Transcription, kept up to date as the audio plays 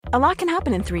A lot can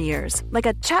happen in 3 years, like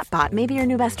a chatbot may be your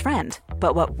new best friend.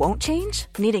 But what won't change?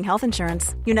 Needing health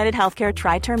insurance. United Healthcare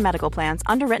Tri-Term Medical Plans,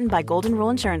 underwritten by Golden Rule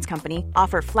Insurance Company,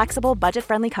 offer flexible,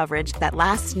 budget-friendly coverage that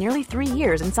lasts nearly 3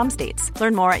 years in some states.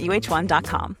 Learn more at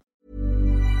uh1.com.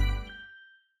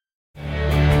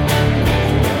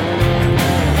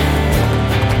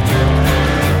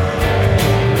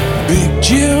 Big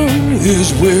Jim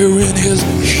is wearing his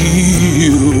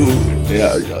heel.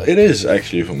 Yeah, it is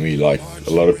actually for me, like,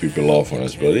 a lot of people laugh on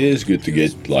us, but it is good to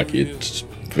get, like, it's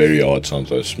very hard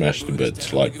sometimes, smashed to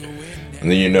bits, like, and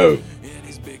then you know,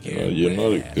 you're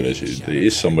not as good as you. There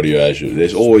is somebody who has you,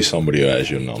 there's always somebody who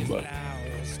has your number.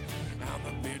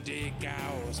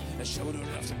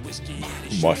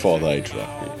 My father hates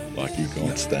rugby, like, he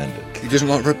can't stand it. He doesn't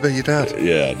like rugby, your dad?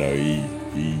 Yeah, no,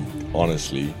 he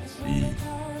honestly, he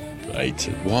hates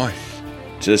it. Why?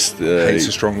 Just Hate's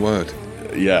a strong word.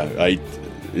 Yeah,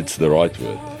 it's the right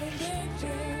word.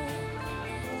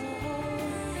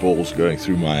 Balls going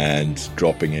through my hands,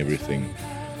 dropping everything,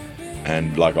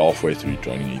 and like halfway through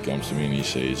training, he comes to me and he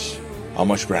says, "How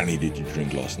much brandy did you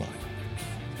drink last night?"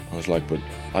 I was like, "But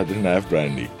I didn't have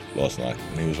brandy last night."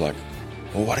 And he was like,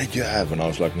 "Well, what did you have?" And I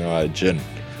was like, "No, I had gin."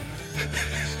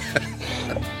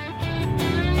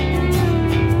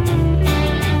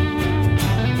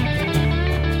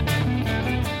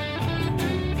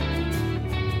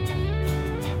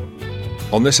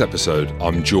 On this episode,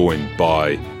 I'm joined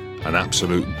by an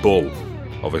absolute bull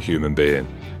of a human being.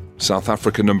 South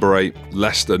Africa number 8,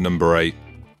 Leicester number 8,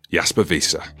 Jasper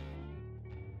Wiese.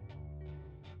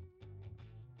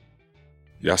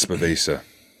 Jasper Wiese,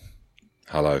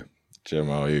 hello. Jim,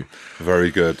 how are you? Very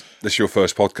good. This is your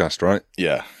first podcast, right?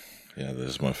 Yeah, this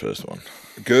is my first one.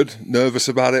 Good? Nervous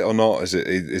about it or not?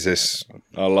 Is this...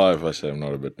 I'll lie if I say I'm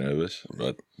not a bit nervous,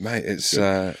 but... Mate,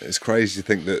 it's crazy to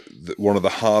think that one of the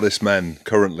hardest men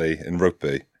currently in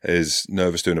rugby is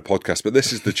nervous doing a podcast. But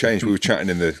this is the change. We were chatting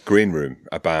in the green room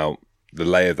about the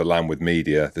lay of the land with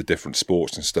media, the different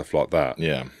sports and stuff like that.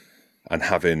 Yeah. And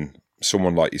having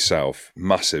someone like yourself,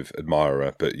 massive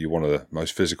admirer, but you're one of the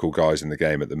most physical guys in the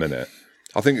game at the minute.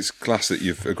 I think it's class that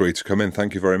you've agreed to come in.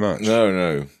 Thank you very much.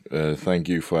 No. Thank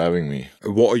you for having me.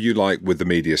 What are you like with the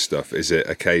media stuff? Is it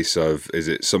a case of, is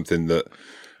it something that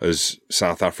as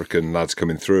South African lads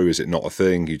coming through, is it not a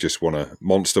thing? You just want to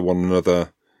monster one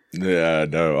another? Yeah,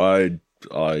 no,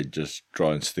 I just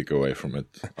try and stick away from it.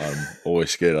 I'm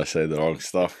always scared I say the wrong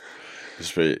stuff,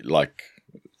 especially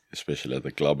at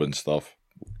the club and stuff.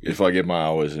 If I get my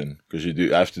hours in, because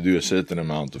you have to do a certain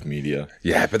amount of media.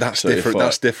 Yeah, but that's different.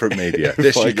 That's different media.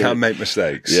 This you can make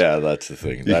mistakes. Yeah, that's the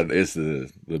thing. That is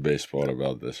the best part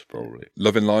about this, probably.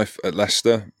 Loving life at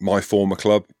Leicester, my former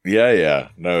club. Yeah.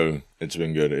 No, it's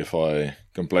been good. If I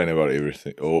complain about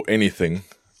everything or anything,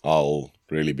 I'll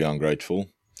really be ungrateful.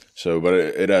 So, but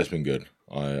it has been good.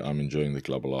 I'm enjoying the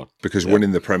club a lot. Because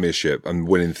winning the Premiership and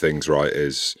winning things right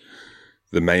is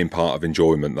the main part of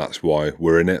enjoyment. That's why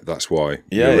we're in it. That's why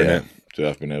you're in it. To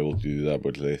have been able to do that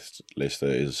with Leicester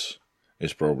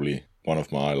is probably one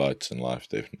of my highlights in life,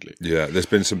 definitely. Yeah, there's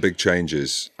been some big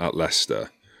changes at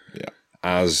Leicester. Yeah.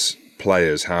 As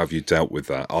players, how have you dealt with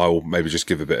that? I'll maybe just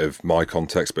give a bit of my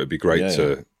context, but it'd be great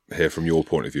to hear from your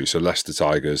point of view. So Leicester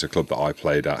Tigers, a club that I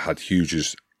played at, had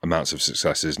huge amounts of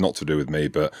successes, not to do with me,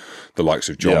 but the likes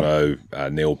of Jono,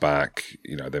 Neil Back,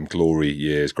 them glory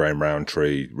years, Graham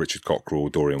Rowntree, Richard Cockrell,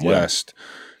 Dorian West,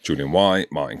 Julian White,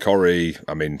 Martin Corrie,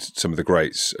 some of the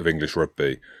greats of English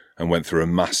rugby, and went through a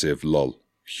massive lull,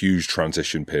 huge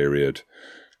transition period,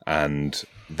 and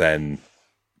then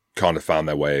kind of found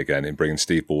their way again in bringing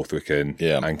Steve Borthwick in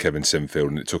and Kevin Sinfield,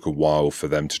 and it took a while for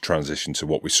them to transition to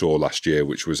what we saw last year,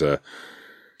 which was a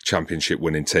championship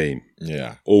winning team.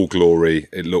 Yeah. All glory.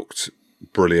 It looked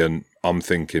brilliant. I'm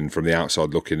thinking from the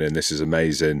outside looking in, this is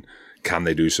amazing. Can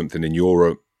they do something in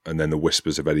Europe? And then the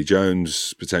whispers of Eddie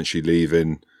Jones potentially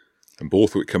leaving and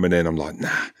Borthwick coming in. I'm like,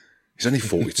 nah, he's only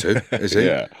 42, is he?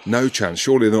 Yeah. No chance.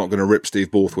 Surely they're not going to rip Steve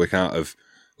Borthwick out of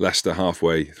Leicester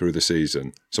halfway through the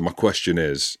season. So my question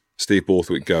is, Steve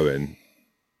Borthwick going,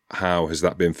 how has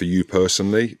that been for you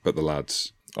personally, but the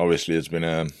lads? Obviously, it's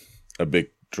been a big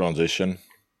transition.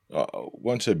 I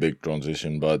won't say big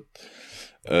transition, but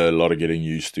a lot of getting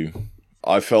used to.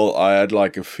 I had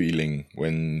like a feeling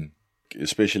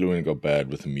especially when it got bad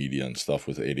with the media and stuff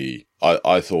with Eddie,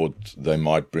 I thought they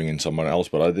might bring in someone else,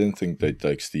 but I didn't think they'd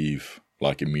take Steve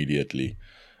like immediately.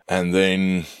 And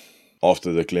then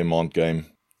after the Clermont game,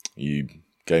 he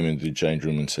came into the change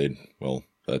room and said, well,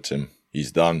 that's him.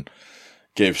 He's done.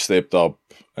 Kev stepped up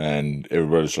and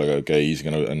everybody's like, okay, he's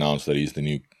going to announce that he's the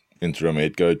new interim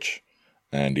head coach.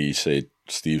 And he said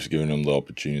Steve's given him the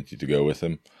opportunity to go with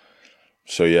him.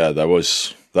 So yeah, that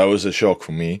was a shock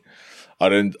for me.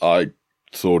 I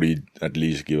thought he'd at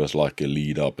least give us like a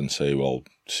lead up and say, well,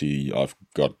 see, I've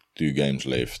got 2 games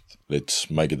left.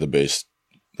 Let's make it the best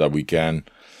that we can.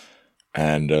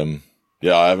 And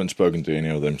I haven't spoken to any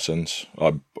of them since.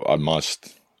 I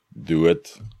must do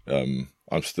it.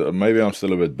 I'm still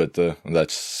a bit bitter, and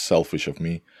that's selfish of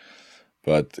me.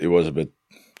 But it was a bit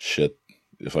shit,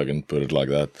 if I can put it like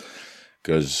that.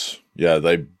 Because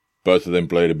both of them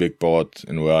played a big part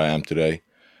in where I am today.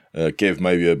 Kev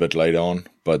maybe a bit later on,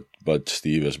 but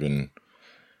Steve has been.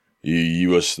 He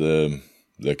was the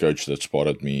coach that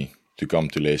spotted me to come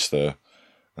to Leicester,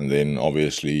 and then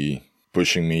obviously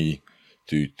pushing me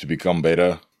to become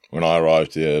better. When I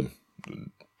arrived here,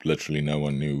 literally no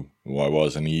one knew who I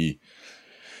was, and him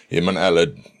and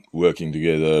Aled working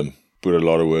together put a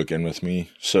lot of work in with me.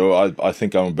 So I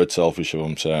think I'm a bit selfish of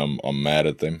him saying I'm mad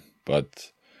at them,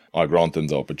 but I grant him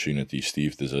the opportunity.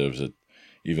 Steve deserves it,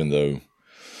 even though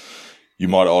you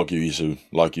might argue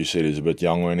like you said, he's a bit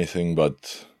young or anything,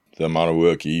 but the amount of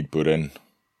work he put in,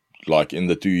 like in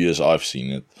the 2 years I've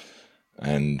seen it,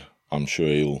 and I'm sure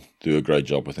he'll do a great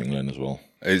job with England as well.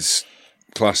 It's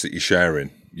class that you're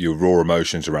sharing your raw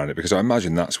emotions around it, because I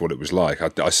imagine that's what it was like.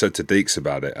 I said to Deeks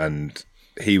about it, and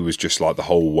he was just like, the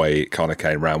whole way it kind of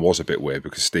came around was a bit weird,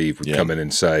 because Steve would come in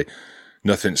and say,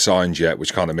 nothing's signed yet,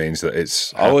 which kind of means that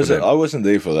it's happening. I wasn't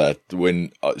there for that.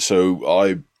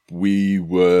 We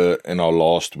were in our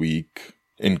last week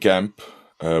in camp.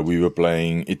 We were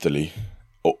playing Italy.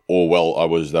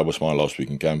 That was my last week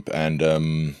in camp.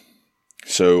 And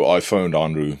so I phoned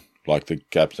Andrew, like the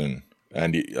captain,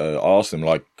 and I asked him,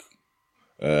 like,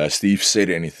 has Steve said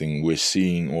anything? We're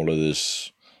seeing all of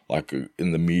this, like,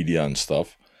 in the media and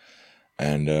stuff.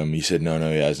 And he said, no,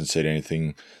 he hasn't said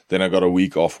anything. Then I got a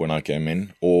week off when I came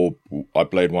in. Or I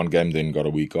played one game, then got a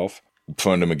week off.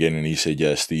 Phoned him again, and he said,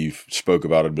 yeah, Steve spoke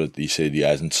about it, but he said he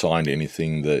hasn't signed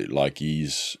anything, that like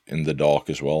he's in the dark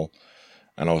as well.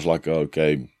 And I was like,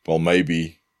 okay, well,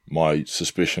 maybe my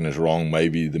suspicion is wrong.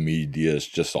 Maybe the media is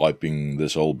just hyping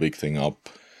this whole big thing up.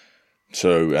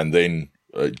 So, and then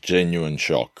a genuine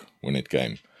shock when it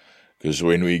came. Because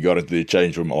when we got into the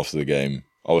change room after the game,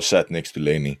 I was sat next to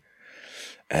Lenny,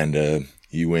 and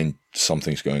he went,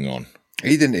 something's going on.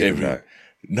 He didn't even know.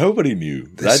 Nobody knew.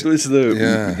 That was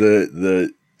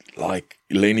the like,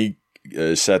 Lenny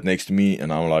sat next to me,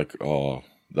 and I'm like, oh,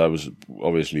 that was,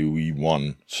 obviously we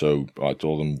won. So I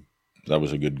told him that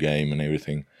was a good game and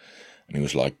everything. And he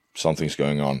was like, something's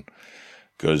going on.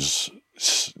 Because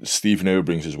Steve never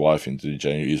brings his wife into the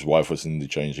changing room. His wife was in the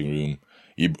changing room.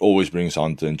 He always brings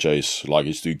Hunter and Chase, like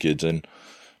his 2 kids in.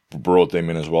 Brought them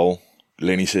in as well.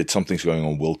 Lenny said something's going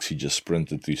on. Wilkesy just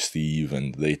sprinted to Steve,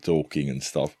 and they're talking and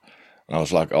stuff. And I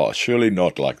was like, oh, surely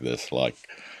not like this. Like,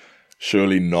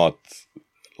 surely not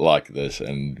like this.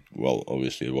 And, well,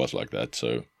 obviously it was like that. So,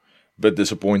 a bit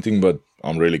disappointing, but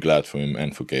I'm really glad for him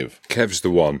and for Kev. Kev's the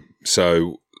one.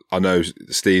 So, I know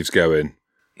Steve's going,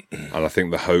 and I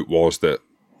think the hope was that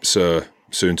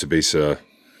soon-to-be Sir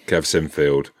Kev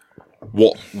Sinfield,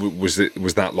 what was it?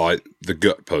 Was that like the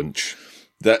gut punch?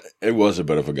 That it was a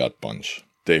bit of a gut punch,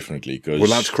 definitely. Cause were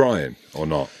lads crying or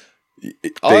not?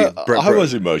 I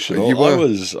was emotional. You were.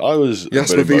 I was.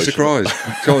 Jasper Wiese cries.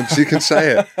 Go on, you can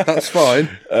say it. That's fine.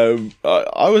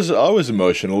 I was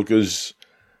emotional because,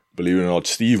 believe it or not,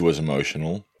 Steve was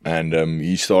emotional, and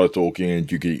he started talking,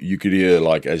 and you could hear,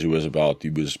 like, as he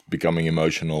was becoming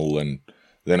emotional, and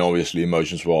then obviously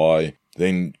emotions were high.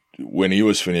 Then when he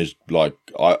was finished, like,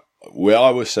 where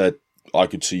I was sat, I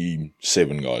could see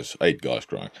 8 guys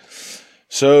crying.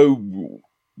 So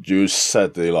you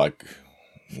sat there like,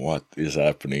 what is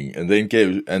happening? And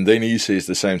then he says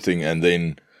the same thing, and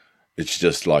then it's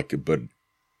just like a bit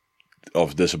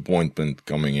of disappointment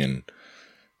coming in.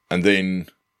 And then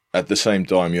at the same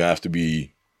time, you have to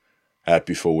be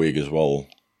happy for Wig as well,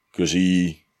 because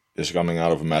he is coming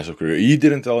out of a massive career. He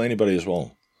didn't tell anybody as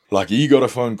well. Like, he got a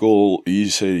phone call. He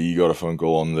said he got a phone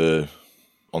call on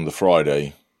the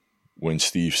Friday when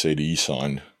Steve said he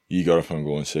signed. He got a phone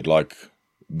call and said, like,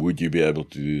 would you be able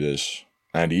to do this?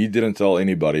 And he didn't tell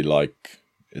anybody, like,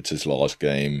 it's his last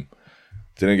game.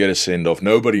 Didn't get a send-off.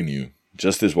 Nobody knew.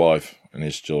 Just his wife and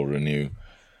his children knew.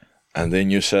 And then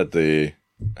you sat there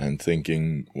and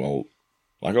thinking, well,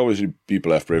 like, obviously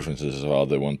people have preferences of how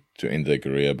they want to end their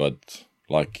career, but,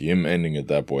 like, him ending it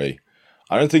that way,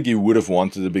 I don't think he would have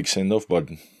wanted a big send-off, but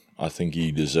I think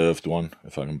he deserved one,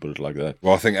 if I can put it like that.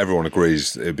 Well, I think everyone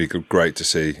agrees it'd be great to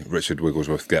see Richard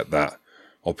Wigglesworth get that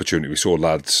opportunity. We saw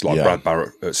lads like Brad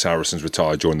Barrett at Saracens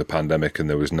retire during the pandemic, and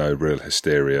there was no real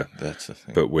hysteria. That's the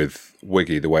thing. But with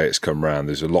Wiggy, the way it's come round,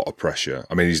 there's a lot of pressure.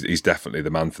 I mean, he's definitely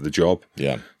the man for the job.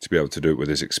 Yeah. To be able to do it with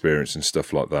his experience and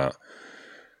stuff like that.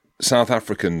 South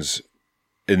Africans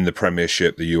in the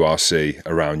Premiership, the URC,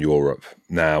 around Europe.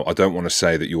 Now, I don't want to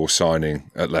say that your signing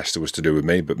at Leicester was to do with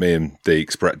me, but me and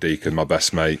Brett Deacon, my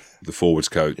best mate, the forwards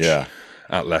coach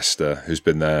at Leicester, who's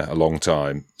been there a long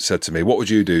time, said to me, "What would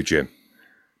you do, Jim,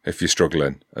 if you're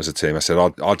struggling as a team?" I said,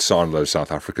 I'd sign those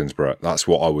South Africans, Brett. That's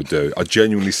what I would do. I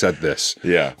genuinely said this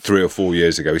 3 or 4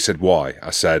 years ago. He said, "Why?"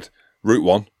 I said,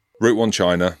 Route 1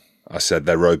 China. I said,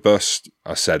 they're robust.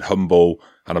 I said, humble.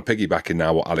 And I'm piggybacking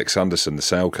now what Alex Anderson, the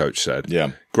sale coach, said.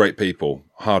 Yeah. Great people,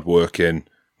 hard working,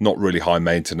 not really high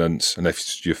maintenance. And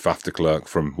if you're Faf de Klerk,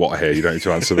 from what I hear, you don't need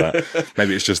to answer that.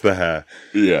 Maybe it's just the hair.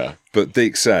 Yeah. But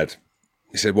Deke said,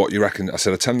 he said, "What you reckon?" I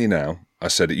said, "I'm telling you now." I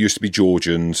said, "It used to be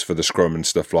Georgians for the scrum and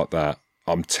stuff like that.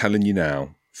 I'm telling you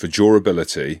now, for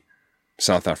durability,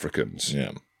 South Africans."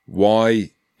 Yeah.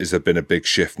 Why has there been a big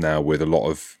shift now with a lot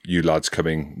of you lads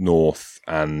coming north?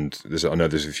 And I know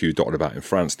there's a few dotted about in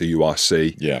France, the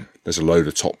URC. Yeah. There's a load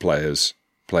of top players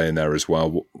playing there as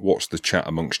well. What's the chat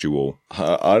amongst you all?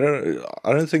 I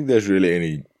don't think there's really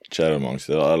any chat amongst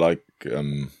it. I like,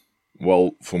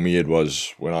 well, for me it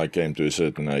was when I came to a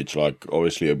certain age, like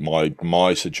obviously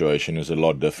my situation is a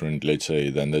lot different, let's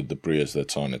say, than the Prius that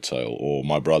signed at Sale or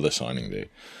my brother signing there.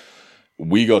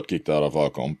 We got kicked out of our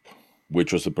comp,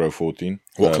 which was the Pro 14.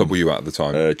 What club were you at the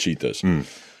time? Cheetahs.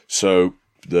 So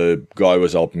the guy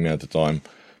was helping me at the time.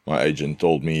 My agent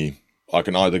told me I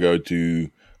can either go to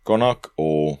Connacht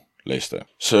or Leicester.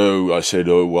 So I said,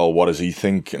 "Oh, well, what does he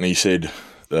think?" And he said,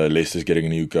 Leicester's getting a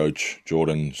new coach.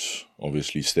 Jordan's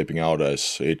obviously stepping out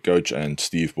as head coach and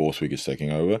Steve Borthwick is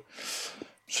taking over.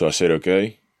 So I said,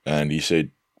 okay. And he said,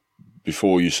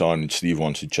 before you sign, Steve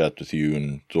wants to chat with you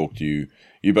and talk to you.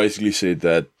 He basically said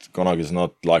that Connacht is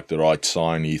not like the right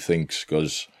sign, he thinks,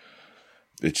 because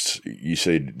he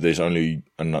said there's only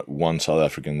one South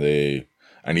African there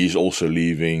and he's also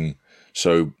leaving.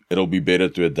 So it'll be better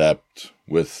to adapt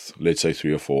with, let's say,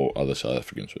 3 or 4 other South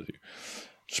Africans with you.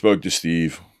 Spoke to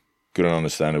Steve, couldn't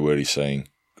understand a word he's saying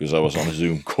because I was on a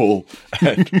Zoom call.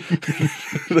 And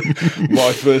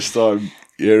my first time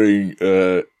hearing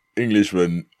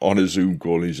Englishman on a Zoom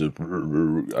call, he said,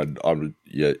 and I'm,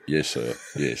 yes, sir,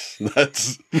 yes.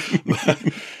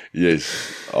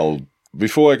 Yes.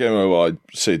 Before I came over, I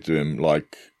said to him,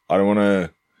 like, I don't want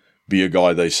to be a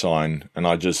guy they sign and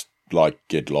I just, like,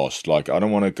 get lost. Like, I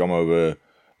don't want to come over,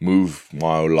 move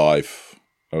my whole life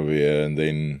over here and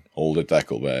then hold a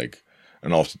tackle bag.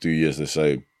 And after 2 years, they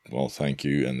say, well, thank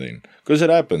you. And then, because it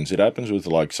happens with,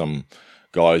 like, some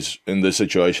guys in the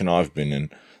situation I've been in.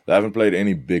 They haven't played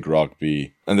any big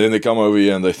rugby. And then they come over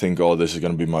here and they think, oh, this is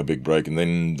going to be my big break. And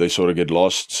then they sort of get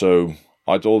lost. So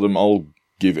I told them I'll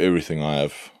give everything I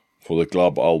have for the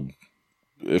club.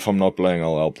 If I'm not playing,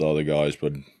 I'll help the other guys.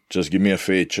 But just give me a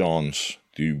fair chance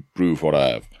to prove what I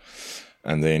have.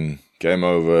 And then came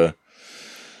over.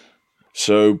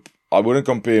 So I wouldn't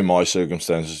compare my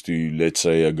circumstances to, let's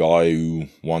say, a guy who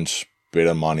wants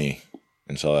better money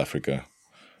in South Africa.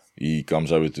 He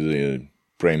comes over to the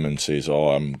Prem and says,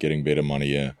 oh, I'm getting better money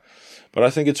here. But I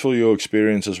think it's for your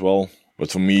experience as well.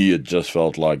 But for me, it just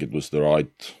felt like it was the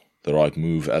right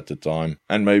move at the time.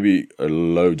 And maybe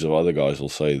loads of other guys will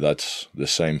say that's the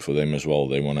same for them as well.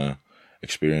 They want to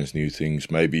experience new things,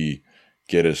 maybe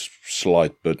get a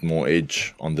slight bit more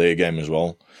edge on their game as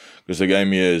well. Because the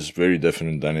game here is very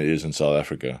different than it is in South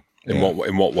Africa. In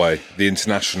what way? The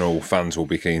international fans will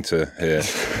be keen to hear.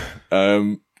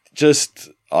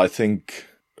 I think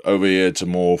over here it's a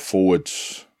more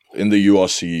forwards. In the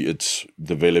URC, it's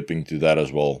developing to that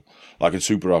as well. Like in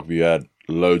Super Rugby, you had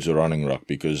loads of running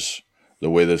rugby because the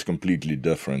weather's completely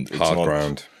different. It's hard not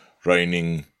ground.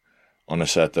 Raining on a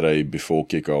Saturday before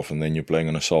kickoff and then you're playing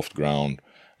on a soft ground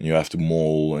and you have to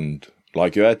maul. And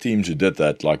like you had teams who did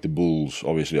that, like the Bulls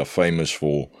obviously are famous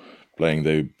for playing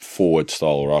the forward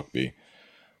style rugby.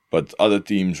 But other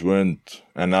teams weren't.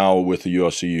 And now with the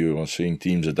URC, you are seeing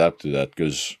teams adapt to that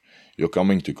because you're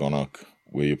coming to Connacht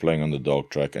where you're playing on the dog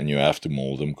track and you have to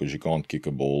maul them because you can't kick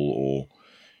a ball or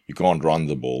you can't run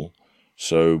the ball.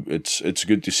 So it's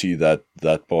good to see that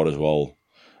part as well.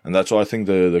 And that's why I think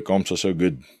the comps are so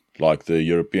good. Like the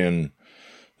European,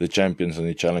 the Champions and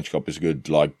the Challenge Cup is good.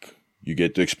 Like you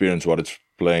get to experience what it's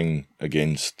playing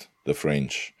against the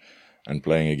French and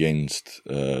playing against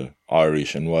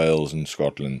Irish and Wales and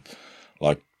Scotland.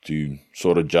 Like to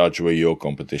sort of judge where your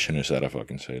competition is at, if I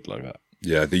can say it like that.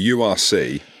 Yeah, the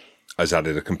URC has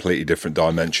added a completely different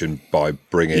dimension by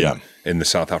bringing in the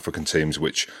South African teams,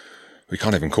 which We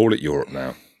can't even call it Europe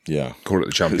now. Yeah. Call it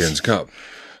the Champions Cup.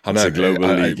 I know. It's a global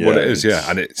league. What it is, yeah.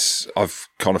 And I've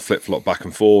kind of flip-flopped back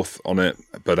and forth on it.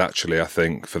 But actually, I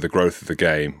think for the growth of the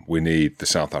game, we need the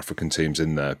South African teams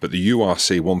in there. But the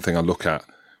URC, one thing I look at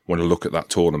when I look at that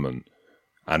tournament,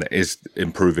 and it is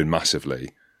improving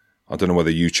massively. I don't know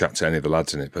whether you chat to any of the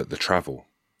lads in it, but the travel.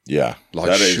 Yeah.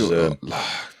 Like,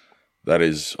 that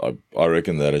is, I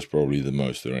reckon that is probably the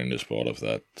most horrendous part of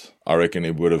that. I reckon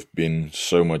it would have been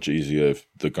so much easier if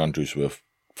the countries were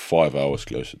 5 hours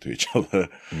closer to each other.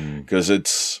 Because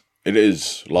it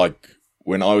is like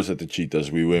when I was at the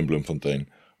Cheetahs, we were in Bloemfontein.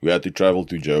 We had to travel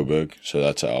to Joburg, so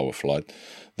that's an hour flight.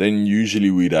 Then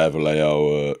usually we'd have a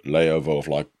layover of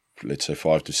like, let's say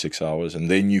 5 to 6 hours, and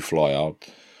then you fly out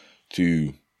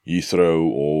to Heathrow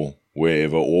or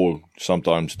wherever, or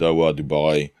sometimes Doha,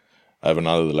 Dubai, have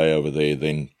another layover there,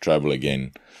 then travel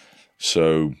again.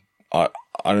 So I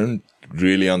don't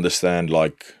really understand,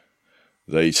 like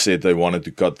they said they wanted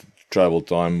to cut travel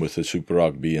time with the Super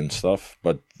Rugby and stuff,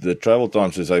 but the travel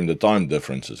time's the same. The time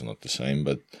difference is not the same,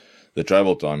 but the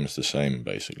travel time is the same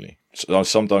basically. So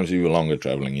sometimes even longer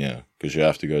traveling, yeah, because you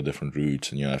have to go different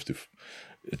routes and you have to.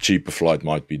 A cheaper flight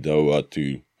might be Doha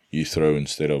to Heathrow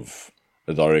instead of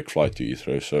a direct flight to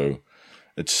Heathrow. So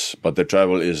but the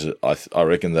travel is, I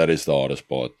reckon that is the hardest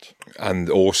part. And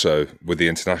also with the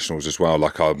internationals as well,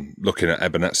 like I'm looking at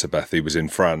Ebenezer, he was in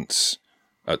France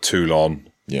at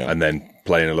Toulon, and then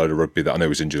playing a load of rugby that I know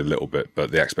was injured a little bit, but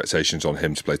the expectations on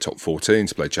him to play top 14,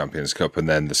 to play Champions Cup, and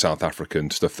then the South African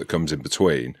stuff that comes in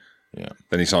between. Yeah.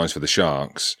 Then he signs for the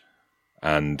Sharks,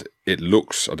 and it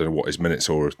looks, I don't know what his minutes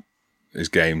or his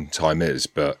game time is,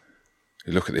 but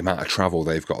you look at the amount of travel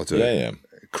they've got to do. Yeah.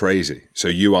 Crazy. So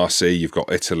URC, you've got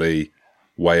Italy,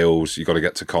 Wales, you've got to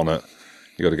get to Connacht,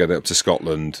 you've got to get up to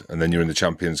Scotland, and then you're in the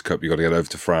Champions Cup, you've got to get over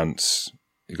to France,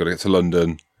 you've got to get to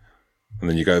London, and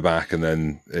then you go back, and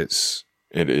then it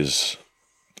is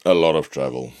a lot of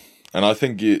travel. And I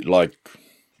think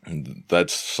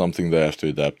that's something they have to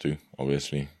adapt to,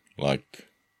 obviously. Like,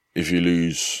 if you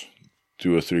lose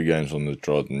 2 or 3 games on the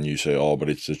trot and you say, but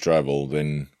it's the travel,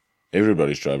 then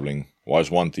everybody's traveling. Why is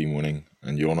one team winning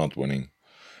and you're not winning?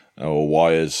 Or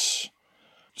why is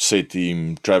said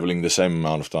team traveling the same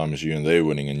amount of time as you and they're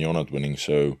winning and you're not winning?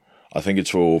 So I think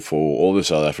it's for all the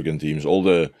South African teams, all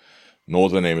the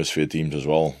Northern Hemisphere teams as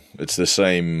well. It's the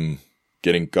same,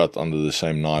 getting cut under the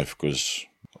same knife, because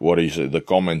the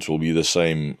comments will be the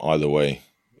same either way.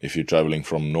 If you're traveling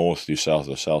from north to south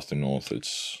or south to north,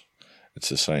 it's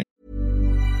the same.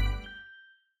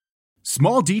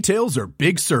 Small details are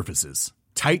big surfaces.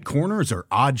 Tight corners are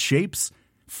odd shapes.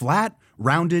 Flat,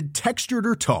 rounded, textured,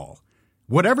 or tall.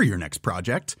 Whatever your next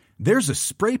project, there's a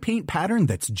spray paint pattern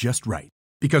that's just right.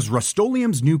 Because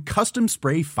Rust-Oleum's new Custom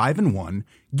Spray 5-in-1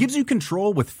 gives you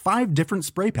control with 5 different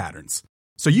spray patterns.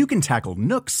 So you can tackle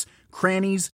nooks,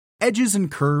 crannies, edges, and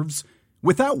curves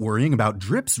without worrying about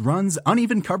drips, runs,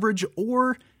 uneven coverage,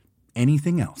 or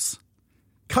anything else.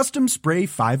 Custom Spray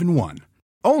 5-in-1.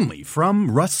 Only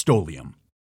from Rust-Oleum.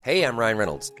 Hey, I'm Ryan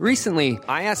Reynolds. Recently,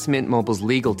 I asked Mint Mobile's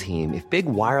legal team if big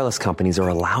wireless companies are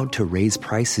allowed to raise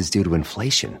prices due to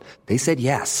inflation. They said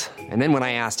yes. And then when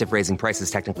I asked if raising prices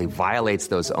technically violates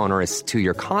those onerous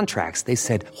 2-year contracts, they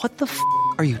said, "What the f***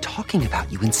 are you talking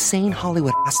about, you insane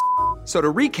Hollywood ass?" So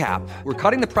to recap, we're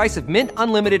cutting the price of Mint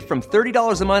Unlimited from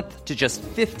 $30 a month to just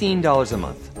 $15 a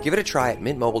month. Give it a try at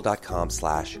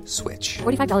mintmobile.com/switch.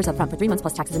 $45 up front for 3 months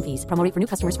plus taxes and fees. Promo rate for new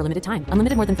customers for limited time.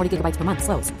 Unlimited more than 40 gigabytes per month.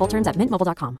 Slows full terms at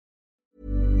mintmobile.com.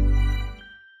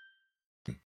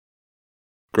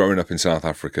 Growing up in South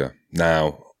Africa,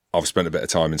 now I've spent a bit of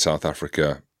time in South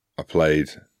Africa. I played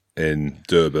in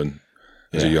Durban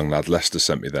as a young lad. Leicester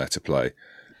sent me there to play.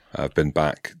 I've been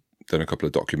back, done a couple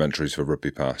of documentaries for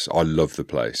Rugby Pass. I love the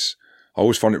place. I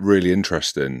always find it really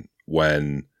interesting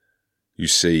when you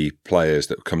see players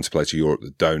that come to play to Europe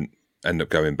that don't end up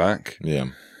going back. Yeah.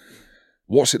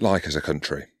 What's it like as a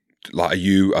country? Like, are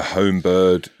you a home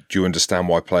bird? Do you understand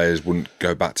why players wouldn't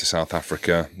go back to South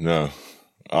Africa? No,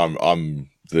 I'm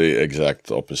the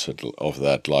exact opposite of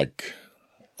that. Like,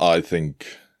 I think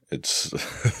it's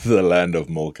the land of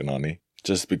milk and honey,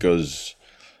 just because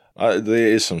there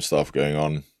is some stuff going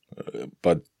on,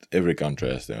 but every country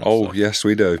has their own stuff. Yes,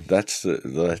 we do. That's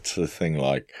the thing.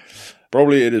 Like,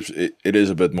 probably it is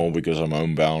a bit more because I'm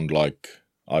homebound. Like,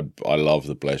 I love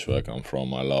the place where I come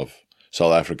from. I love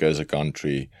South Africa as a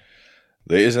country.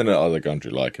 There isn't another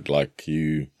country like it. Like,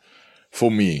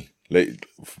 for me,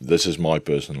 this is my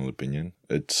personal opinion.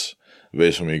 It's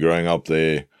best for me growing up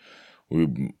there.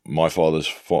 My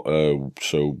father's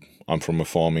so I'm from a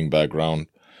farming background.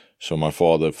 So my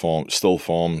father still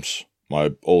farms.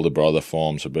 my older brother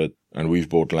farms a bit, and we've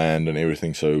bought land and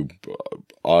everything. So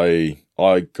I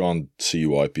can't see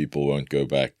why people won't go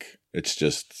back. It's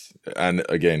just, and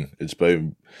again, it's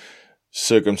by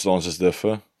circumstances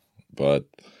differ, but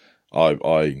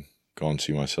I can't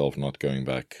see myself not going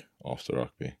back after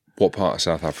rugby. What part of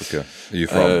South Africa are you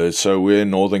from? So we're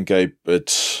in Northern Cape.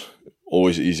 It's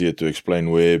always easier to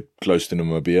explain. We're close to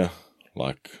Namibia,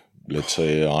 like let's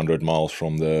say 100 miles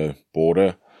from the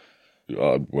border.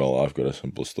 Well, I've got a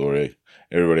simple story.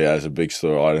 Everybody has a big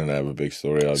story. I don't have a big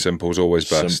story. Simple's always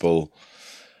best. Simple.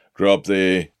 Grew up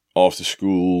there after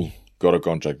school, got a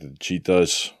contract at the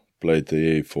Cheetahs, played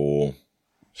there for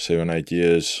 7-8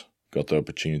 years, got the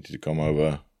opportunity to come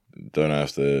over. Don't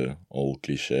have the old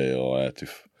cliche, I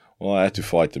had to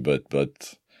fight a bit,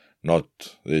 but not,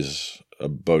 there's a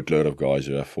boatload of guys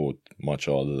who have fought much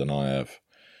harder than I have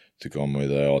to come where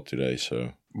they are today,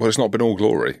 so. Well, it's not been all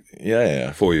glory.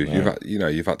 Yeah. For you, no.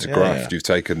 You've had to graft. Yeah. You've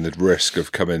taken the risk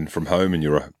of coming from home, and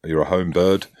you're a home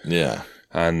bird. Yeah,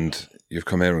 and you've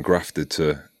come here and grafted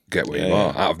to get where you are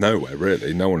out of nowhere.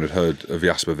 Really, no one had heard of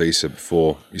Jasper Wiese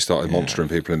before you started monstering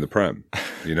people in the Prem.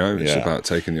 It's about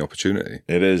taking the opportunity.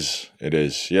 It is.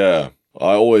 Yeah,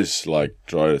 I always try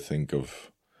to think of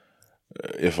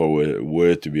if I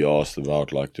were to be asked about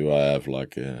do I have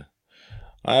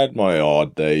I had my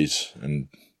hard days and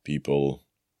people.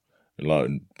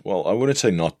 Well, I wouldn't say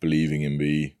not believing in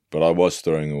me, but I was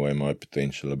throwing away my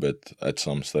potential a bit at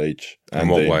some stage. In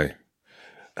what way?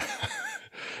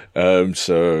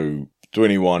 So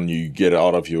 21, you get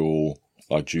out of your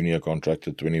junior contract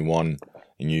at 21,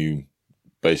 and you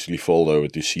basically fold over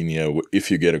to senior. If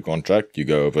you get a contract, you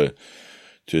go over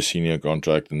to a senior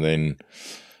contract, and then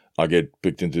I get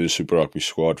picked into the Super Rugby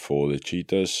squad for the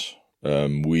Cheetahs.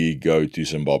 We go to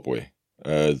Zimbabwe.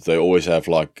 They always have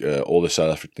all the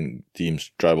South African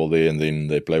teams travel there, and then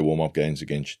they play warm-up games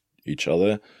against each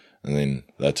other, and then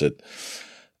that's it.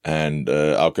 And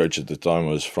our coach at the time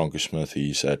was Franco Smith.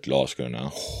 He's at Glasgow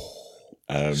now.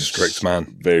 Strict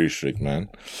man. Very strict man.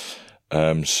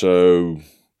 So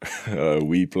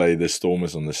we play the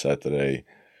Stormers on the Saturday.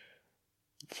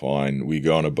 Fine. We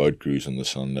go on a boat cruise on the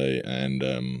Sunday, and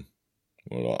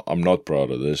I'm not proud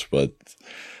of this, but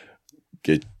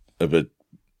get a bit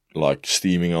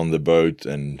steaming on the boat,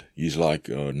 and he's like,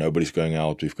 oh, nobody's going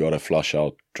out, we've got a flush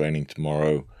out training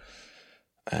tomorrow.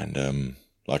 And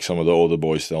some of the older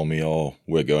boys tell me, oh,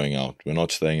 we're going out, we're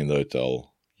not staying in the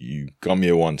hotel, you come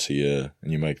here once a year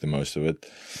and you make the most of it.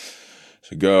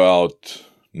 So go out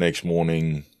next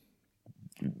morning,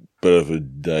 bit of a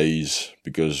daze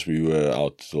because we were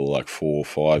out till 4 or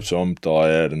 5, so I'm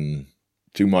tired and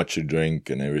too much to drink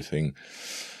and everything.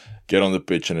 Get on the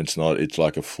pitch, and it's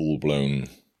like a full-blown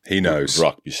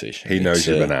rugby session. He knows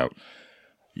you've been out.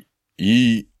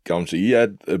 He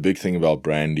had a big thing about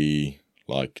brandy,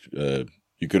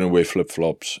 you couldn't wear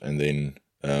flip-flops, and then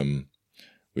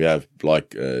we have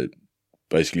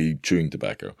basically chewing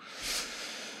tobacco.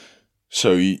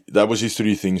 So that was his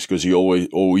 3 things, because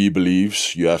he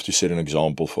believes you have to set an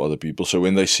example for other people. So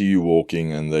when they see you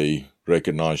walking and they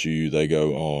recognize you, they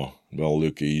go, oh, well,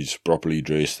 look, he's properly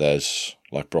dressed, has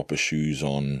proper shoes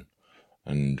on.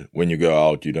 And when you go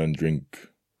out, you don't drink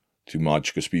too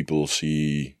much because people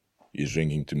see he's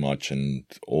drinking too much and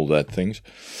all that things.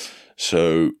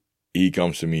 So he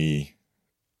comes to me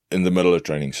in the middle of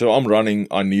training. So I'm running.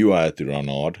 I knew I had to run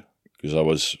hard because I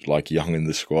was young in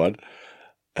the squad,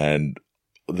 and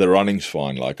the running's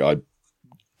fine. I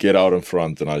get out in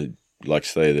front and I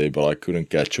stay there, but I couldn't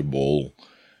catch a ball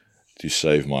to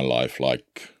save my life.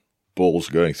 Balls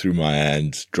going through my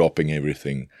hands, dropping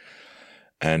everything.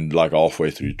 And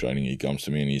halfway through training, he comes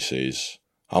to me and he says,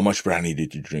 how much brandy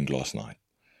did you drink last night?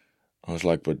 I was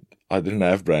like, but I didn't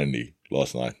have brandy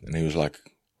last night. And he was like,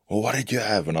 well, what did you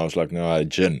have? And I was like, no, I had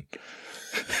gin.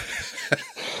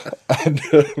 And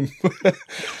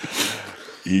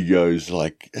he goes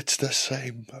it's the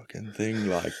same fucking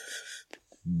thing,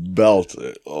 belt.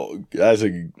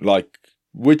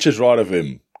 Which is right of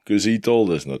him, because he told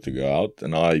us not to go out,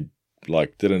 and I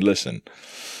didn't listen.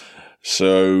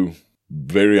 So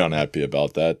very unhappy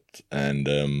about that.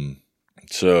 And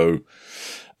so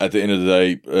at the end of the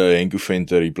day, Henko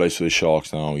Venter, he plays for the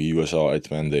Sharks now. He was our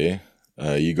 8th man there.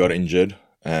 He got injured,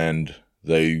 and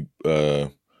they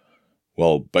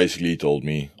basically told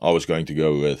me I was going to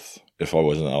go with if I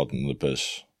wasn't out in the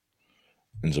piss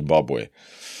in Zimbabwe.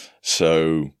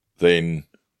 So then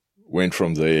went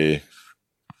from there,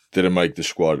 didn't make the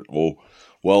squad,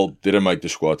 didn't make the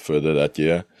squad further that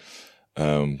year.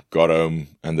 Got home,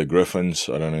 and the Griffins,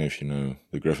 I don't know if you know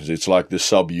the Griffins, it's the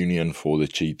sub-union for the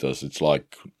Cheetahs. It's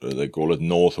they call it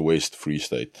Northwest Free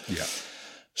State. Yeah.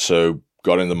 So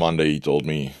got in the Monday, he told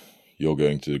me, you're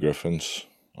going to the Griffins.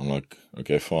 I'm like,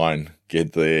 okay, fine,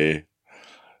 get there.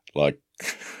 Like,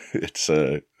 it's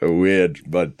a weird,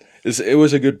 but it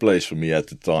was a good place for me at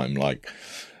the time. Like,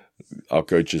 our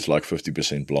coach is like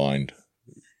 50% blind.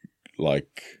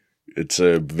 Like, it's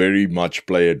a very much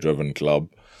player-driven club.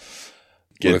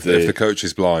 If the coach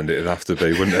is blind, it'd have to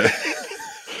be, wouldn't it?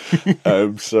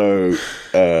 It's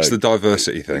the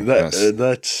diversity thing.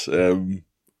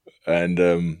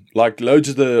 Like loads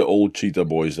of the old Cheetah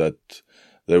boys that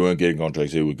they weren't getting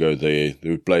contracts, they would go there, they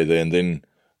would play there, and then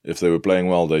if they were playing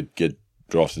well, they'd get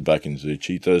drafted back into the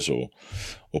Cheetahs or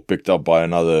picked up by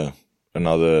another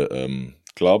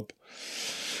club.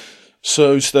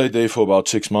 So stayed there for about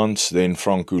 6 months. Then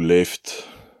Franco left.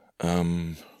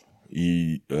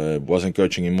 He wasn't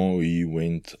coaching anymore. He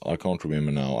went, I can't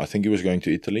remember now. I think he was going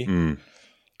to Italy.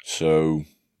 So,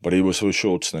 but he was for a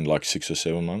short stint, like 6 or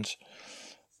 7 months.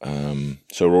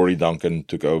 So Rory Duncan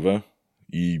took over.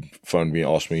 He phoned me,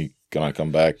 asked me, can I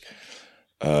come back?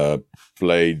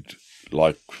 Played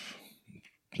like,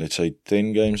 let's say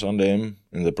 10 games under him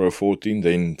in the Pro 14.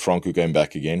 Then Franco came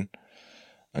back again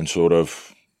and sort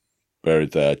of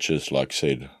buried the hatches, like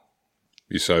said.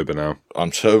 You're sober now.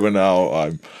 I'm sober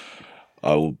now.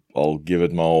 I'll give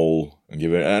it my all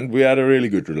and we had a really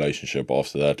good relationship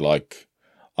after that. Like,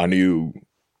 I knew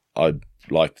I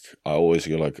always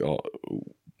go like,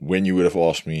 when you would have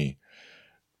asked me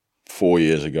 4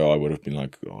 years ago, I would have been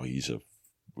like,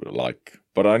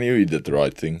 but I knew he did the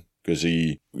right thing because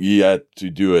he had to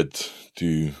do it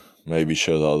to maybe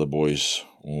show the other boys,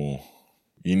 or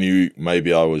he knew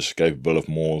maybe I was capable of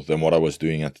more than what I was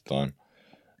doing at the time.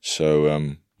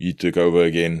 So he took over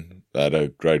again, had a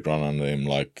great run under him,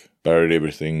 like buried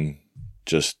everything,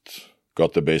 just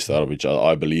got the best out of each other,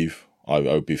 I believe. I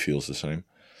hope he feels the same.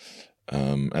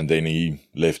 And then he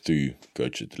left to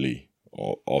coach Italy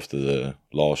after the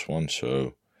last one.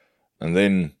 So, and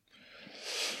then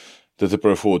did the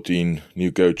Pro 14,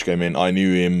 new coach came in. I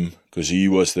knew him because he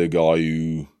was the guy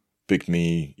who picked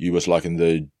me. He was like in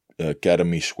the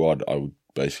academy squad.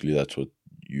 That's what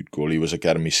you'd call. He was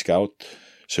academy scout.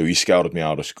 So he scouted me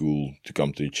out of school to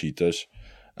come to the Cheetahs,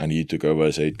 and he took over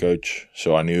as head coach.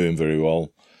 So I knew him very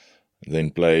well.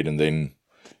 Then played, and then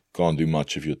can't do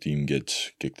much if your team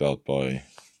gets kicked out by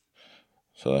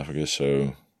South Africa.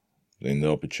 So then the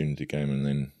opportunity came, and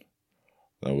then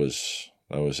that was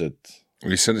it.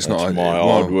 You said it's That's not my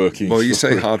hard working. Well, you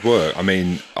say hard work. I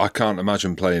mean, I can't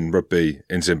imagine playing rugby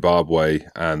in Zimbabwe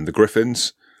and the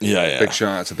Griffins. Yeah. Big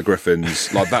shout out to the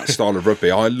Griffins. Like that style of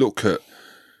rugby. I look at,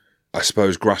 I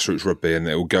suppose, grassroots rugby, and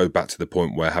it will go back to the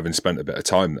point where, having spent a bit of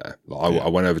time there, I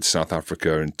went over to South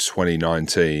Africa in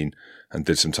 2019 and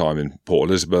did some time in Port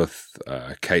Elizabeth,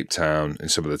 Cape Town, in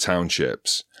some of the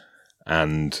townships,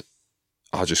 and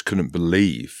I just couldn't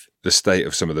believe the state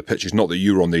of some of the pitches. Not that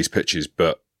you were on these pitches,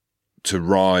 but to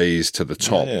rise to the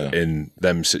top in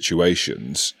them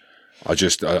situations, I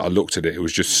looked at it. It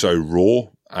was just so raw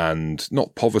and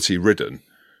not poverty ridden,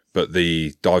 but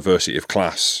the diversity of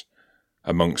class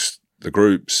amongst the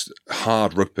groups,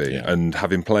 hard rugby. Yeah. And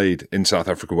having played in South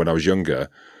Africa when I was younger,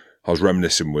 I was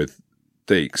reminiscing with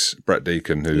Brett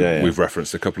Deacon, who we've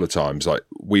referenced a couple of times. Like,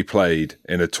 we played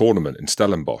in a tournament in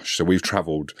Stellenbosch. So we've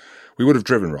travelled, we would have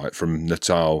driven, right, from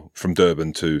Natal, from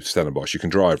Durban to Stellenbosch. You can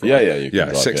drive, right? Yeah, you can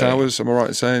drive. 6 hours, am I right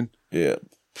in saying? Yeah.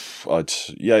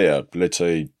 Let's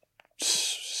say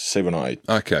 7 or 8.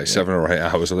 Okay, 7 or 8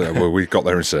 hours. Well, we got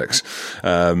there in 6.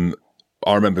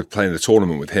 I remember playing a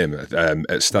tournament with him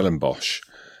at Stellenbosch,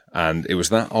 and it was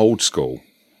that old school,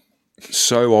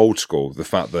 so old school, the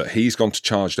fact that he's gone to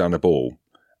charge down a ball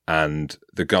and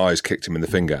the guy's kicked him in the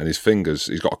finger, and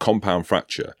he's got a compound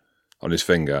fracture on his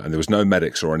finger, and there was no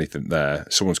medics or anything there.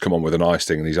 Someone's come on with an ice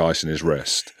sting and he's icing his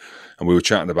wrist. And we were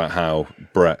chatting about how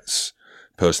Brett's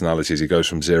personality is, he goes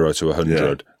from 0 to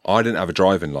 100. Yeah. I didn't have a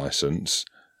driving licence,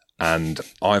 and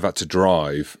I've had to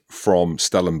drive from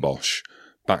Stellenbosch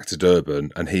back to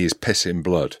Durban, and he is pissing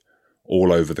blood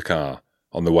all over the car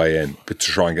on the way in to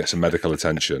try and get some medical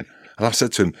attention. And I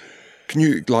said to him, can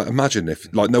you imagine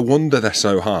if, no wonder they're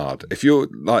so hard.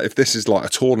 If this is like a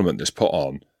tournament that's put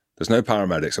on, there's no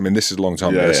paramedics. I mean, this is a long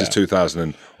time ago. This is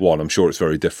 2001. I'm sure it's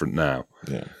very different now.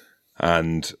 Yeah.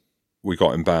 And we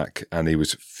got him back, and he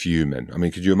was fuming. I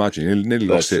mean, could you imagine? He nearly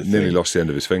lost the end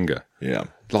of his finger. Yeah.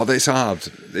 It's hard.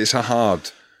 It's a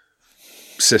hard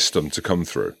system to come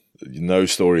through. No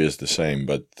story is the same,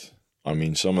 but I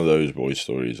mean, some of those boys'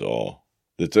 stories are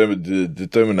the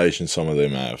determination some of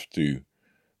them have to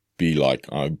be like,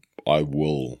 I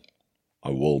will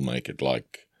make it.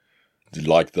 Like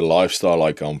the lifestyle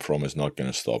I come from is not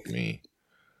going to stop me.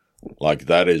 Like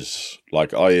that is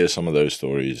like I hear some of those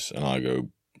stories and I go,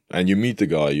 and you meet the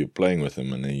guy, you're playing with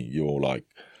him, and you're like,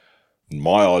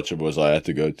 my hardship was I had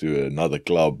to go to another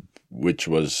club which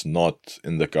was not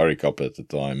in the Currie Cup at the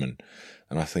time, and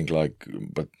I think like,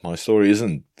 but my story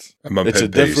isn't. It's a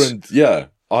different. Yeah,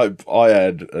 I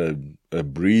had a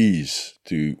breeze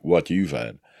to what you've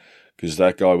had, because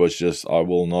that guy was just, I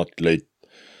will not let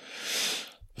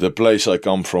the place I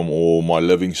come from or my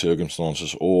living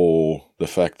circumstances or the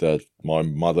fact that my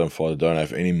mother and father don't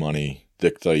have any money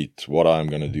dictate what I'm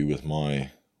going to do with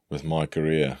my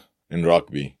career in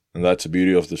rugby. And that's the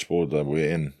beauty of the sport that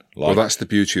we're in. Well, that's the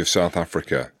beauty of South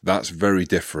Africa. That's very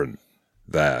different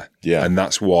there. Yeah. And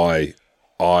that's why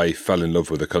I fell in love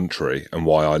with the country and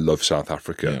why I love South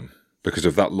Africa. Yeah. Because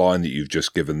of that line that you've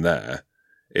just given there,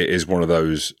 it is one of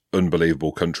those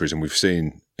unbelievable countries, and we've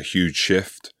seen a huge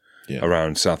shift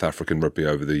around South African rugby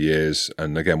over the years.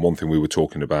 And again, one thing we were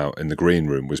talking about in the green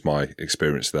room was my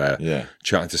experience there,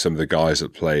 chatting to some of the guys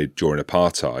that played during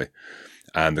apartheid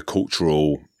and the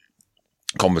cultural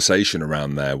conversation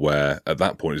around there, where at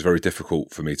that point it was very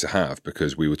difficult for me to have,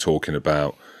 because we were talking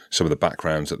about some of the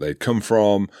backgrounds that they'd come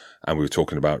from, and we were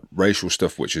talking about racial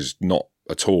stuff, which is not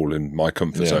at all in my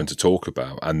comfort zone to talk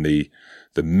about, and the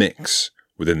mix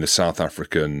within the South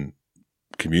African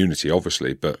community,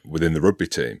 obviously, but within the rugby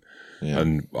team. Yeah.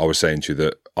 And I was saying to you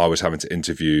that I was having to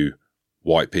interview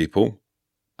white people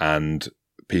and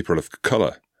people of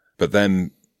colour, but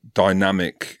then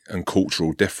dynamic and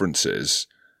cultural differences.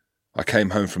 I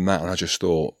came home from that and I just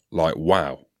thought, like,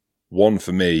 wow. One,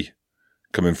 for me,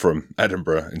 coming from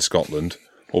Edinburgh in Scotland,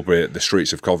 albeit the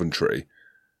streets of Coventry,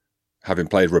 having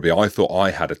played rugby, I thought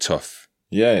I had a tough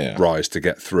rise to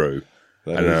get through.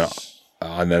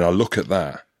 And then I look at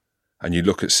that, and you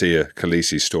look at Sia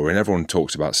Khaleesi's story, and everyone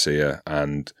talks about Sia,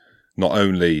 and not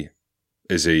only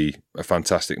is he a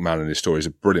fantastic man in his story, he's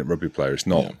a brilliant rugby player. It's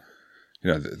not,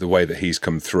 the way that he's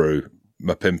come through.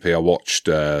 Mapimpi, I watched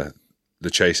the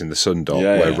Chasing the Sun doc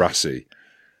where Rassie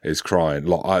is crying.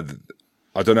 Like,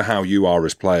 I don't know how you are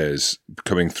as players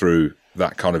coming through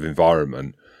that kind of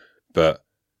environment, but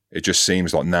it just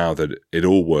seems like now that it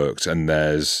all works and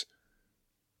there's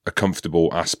a comfortable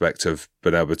aspect of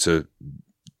being able to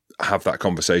have that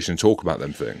conversation and talk about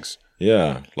them things.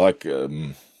 Yeah, like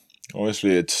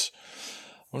honestly, I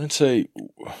wouldn't say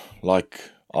like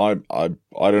I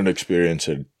don't experience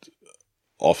it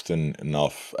often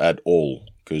enough at all,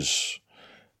 because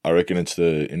I reckon it's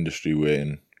the industry we're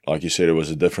in. Like you said, it was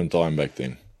a different time back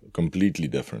then, a completely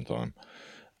different time.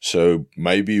 So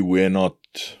maybe we're not,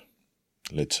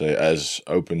 let's say, as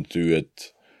open to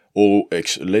it. Or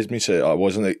let me say, I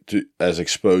wasn't as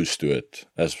exposed to it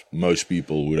as most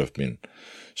people would have been.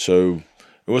 So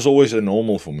it was always a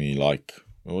normal for me. Like,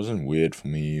 it wasn't weird for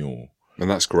me, and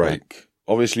that's great. Like,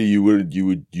 obviously,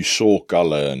 you saw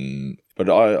color, but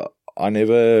I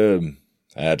never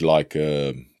had like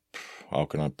how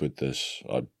can I put this?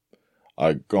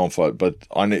 I can't fight, but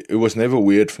it was never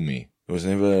weird for me. It was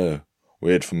never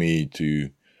weird for me to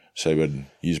say, but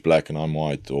he's black and I'm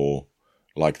white, or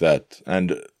like that.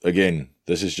 And again,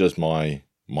 this is just my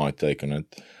take on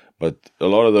it. But a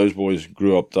lot of those boys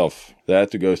grew up tough. They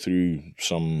had to go through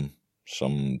some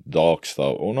dark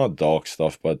stuff, or not dark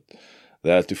stuff, but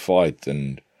they had to fight.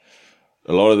 And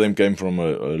a lot of them came from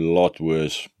a lot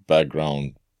worse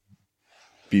background,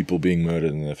 people being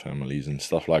murdered in their families and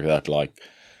stuff like that.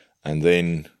 And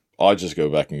then I just go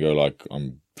back and go, like,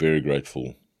 I'm very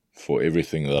grateful for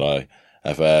everything that I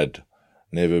have had.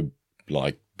 Never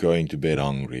like going to bed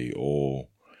hungry or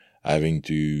having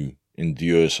to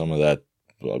endure some of that,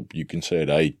 you can say it,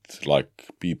 hate like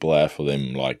people have for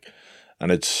them, like,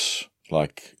 and it's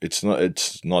like it's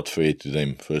not fair to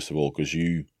them, first of all, because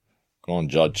you can't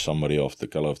judge somebody off the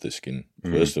color of their skin,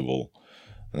 first of all,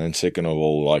 and then second of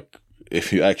all, like,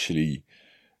 if you actually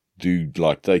do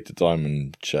like take the time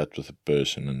and chat with a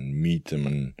person and meet them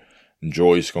and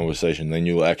enjoy his conversation, then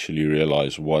you'll actually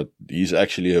realize what he's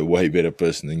actually a way better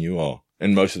person than you are.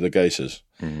 In most of the cases,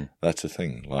 that's the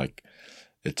thing. Like,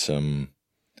 it's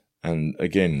and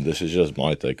again, this is just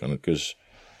my take on it, because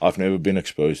I've never been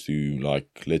exposed to,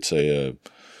 like, let's say a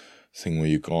thing where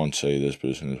you can't say this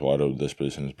person is white or this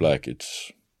person is black.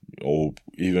 Or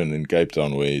even in Cape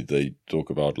Town where they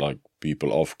talk about like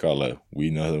people of color,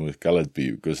 we know them with colored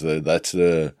people, because that's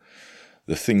the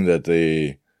thing that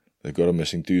they got a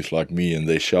missing tooth like me, and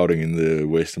they're shouting in the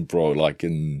Western Pro, like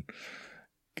in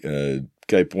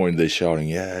Cape Point, they're shouting,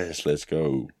 yes, let's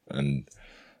go. And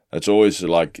it's always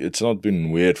like, it's not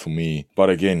been weird for me, but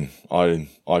again, I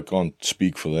can't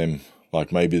speak for them.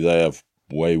 Like, maybe they have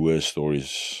way worse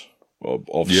stories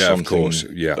of Yeah, something of course.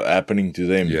 Yeah. happening to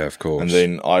them. Yeah, of course. And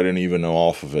then I don't even know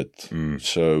half of it.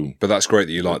 So, but that's great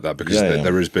that you like that, because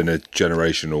there has been a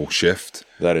generational shift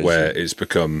where it's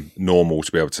become normal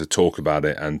to be able to talk about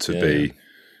it and to be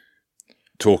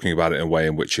talking about it in a way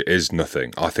in which it is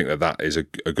nothing. I think that is a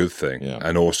good thing. Yeah.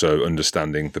 And also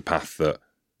understanding the path that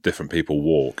different people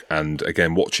walk. And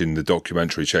again, watching the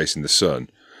documentary Chasing the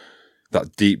Sun,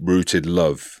 that deep-rooted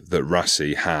love that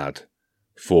Rassi had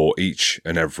for each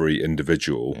and every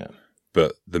individual,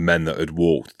 but the men that had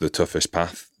walked the toughest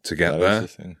path to get there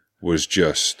was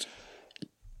just,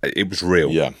 it was real.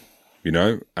 Yeah. You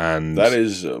know? And that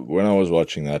is, when I was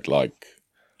watching that, like,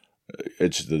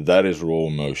 that is raw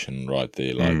emotion right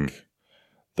there. Like,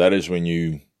 that is when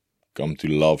you come to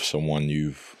love someone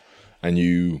you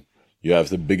have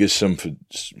the biggest sympathy.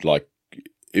 Like,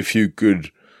 if you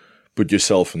could put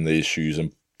yourself in their shoes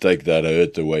and take that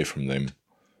hurt away from them,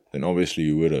 then obviously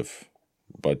you would have.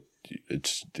 But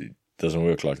it doesn't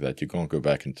work like that. You can't go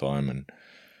back in time, and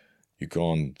you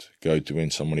can't go to when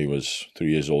somebody was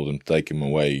 3 years old and take him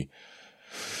away,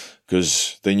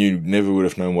 because then you never would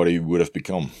have known what he would have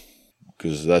become.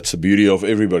 Because that's the beauty of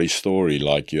everybody's story.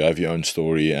 Like, you have your own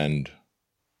story, and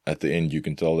at the end you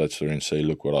can tell that story and say,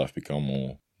 look what I've become,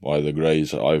 or by the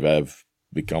grace I have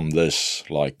become this.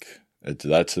 Like,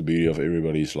 that's the beauty of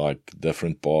everybody's, like,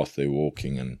 different path they're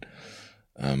walking.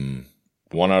 And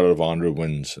 1 out of 100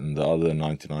 wins and the other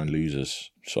 99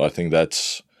 loses. So I think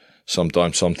that's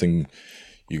sometimes something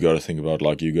you got to think about.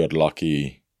 Like, you got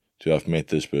lucky to have met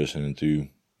this person and to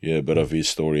hear a bit of his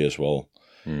story as well.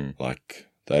 Like,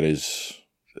 that is,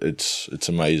 it's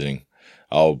amazing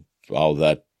how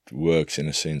that works, in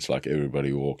a sense. Like,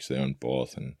 everybody walks their own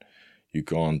path, and you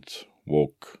can't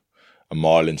walk a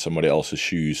mile in somebody else's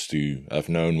shoes to have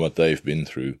known what they've been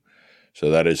through. So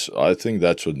that is, I think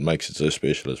that's what makes it so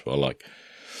special as well. Like,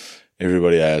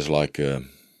 everybody has like a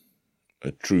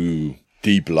true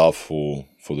deep love for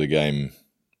the game.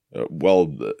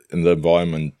 Well, in the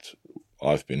environment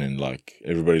I've been in, like,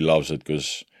 everybody loves it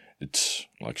because it's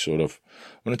like sort of,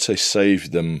 I wouldn't say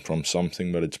saved them from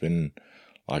something, but it's been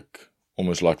like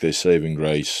almost like their saving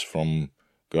grace from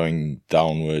going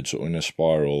downwards or in a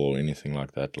spiral or anything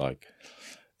like that. Like,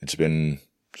 it's been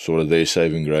sort of their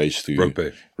saving grace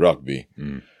to rugby.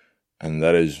 And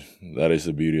that is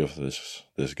the beauty of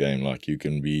this game. Like, you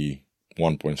can be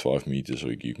 1.5 meters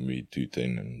or you can be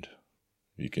 210, and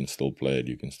you can still play it,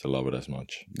 you can still love it as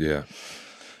much. Yeah,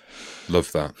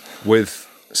 love that. With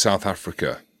South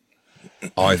Africa,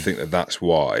 I think that's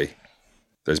why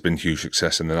there's been huge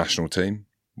success in the national team.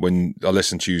 When I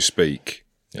listen to you speak,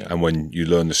 and when you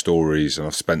learn the stories, and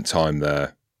I've spent time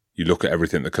there, you look at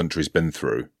everything the country's been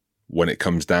through. When it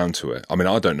comes down to it, I mean,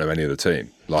 I don't know any of the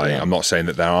team. Like, I'm not saying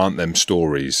that there aren't them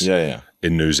stories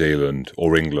in New Zealand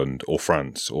or England or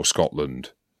France or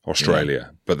Scotland,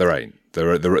 Australia, but there ain't.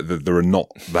 There are not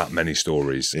that many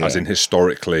stories, as in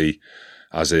historically,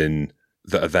 as in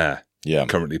that are there,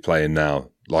 currently playing now.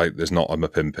 Like, there's not a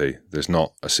Mapimpi, there's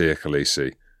not a Sia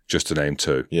Khaleesi, just to name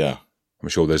two. Yeah, I'm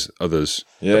sure there's others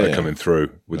that are coming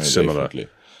through with similar.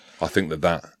 Definitely. I think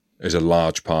that is a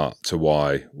large part to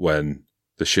why, when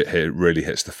the shit really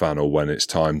hits the fan, or when it's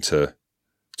time to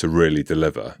really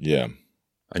deliver,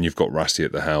 and you've got Rassi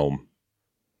at the helm,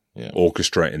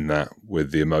 orchestrating that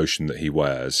with the emotion that he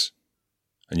wears,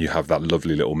 and you have that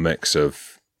lovely little mix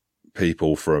of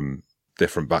people from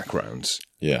different backgrounds.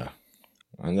 Yeah.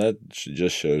 And that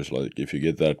just shows, like, if you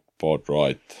get that part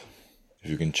right, if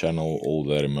you can channel all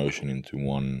that emotion into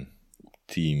one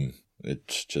team,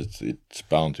 it's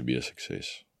bound to be a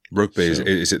success. Rugby,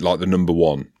 is it like the number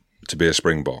one to be a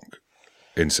Springbok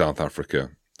in South Africa?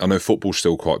 I know football's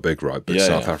still quite big, right? But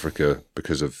South Africa,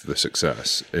 because of the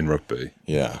success in rugby,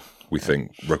 we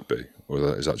think rugby.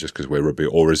 Or is that just because we're rugby,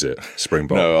 or is it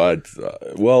Springbok? No,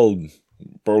 well,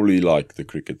 probably like the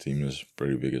cricket team is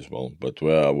pretty big as well. But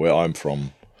where I'm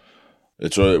from,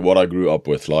 it's what I grew up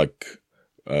with. Like,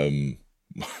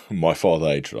 my father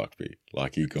hates rugby.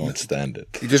 Like, he can't stand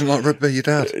it. He doesn't like rugby, your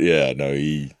dad? Yeah, no,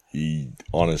 he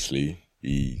honestly,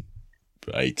 he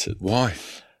hates it. Why?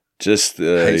 Just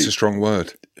hate's a strong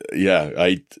word. Yeah,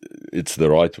 it's the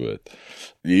right word.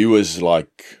 He was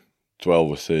like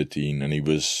 12 or 13, and he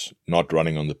was not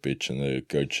running on the pitch, and the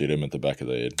coach hit him at the back of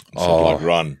the head. He said, like,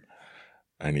 run.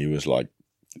 And he was like,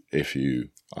 F you,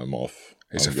 I'm off.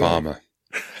 He's a farmer.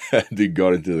 And he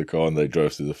got into the car and they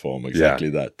drove to the farm. Exactly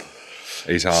that.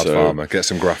 He's a hard farmer. Get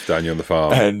some graft down you on the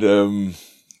farm. And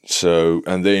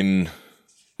and then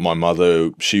my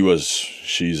mother, she played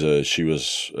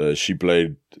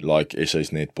like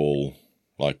SA's netball,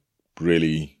 like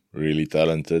really, really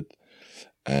talented.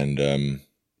 And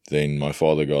then my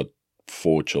father got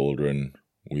 4 children.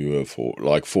 We were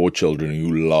four children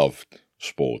who loved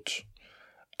sports,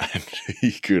 and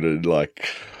he couldn't I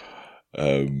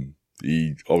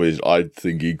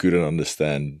think he couldn't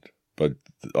understand, but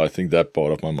I think that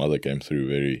part of my mother came through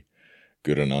very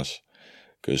good on us,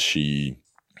 because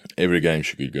every game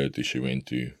she could go to, she went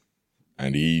to,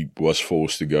 and he was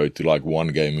forced to go to like one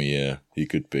game a year. He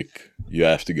could pick, you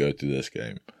have to go to this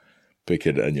game, pick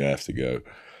it and you have to go.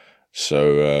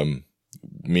 So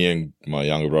me and my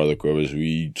younger brother Cobus,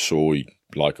 we saw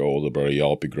like our older brother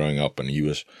Jalpi growing up, and he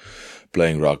was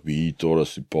playing rugby. He taught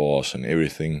us to pass and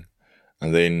everything.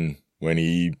 And then when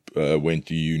he went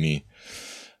to uni,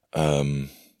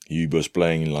 he was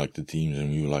playing in like the teams,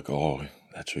 and we were like, oh,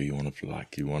 that's where you want to play.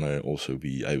 Like, you want to also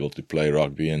be able to play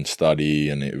rugby and study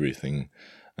and everything.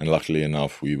 And luckily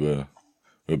enough, we were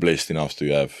blessed enough to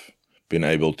have been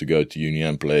able to go to uni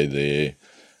and play there.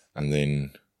 And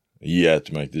then he had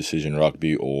to make the decision,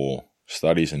 rugby or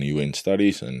studies, and he went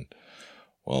studies. And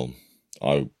well,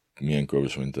 me and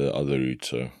Cobus went the other route.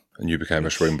 So, and you became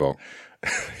a Springbok.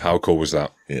 How cool was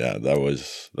that? Yeah, that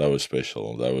was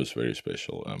special. That was very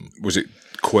special. Was it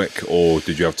quick, or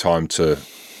did you have time to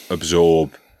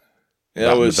absorb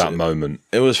that moment?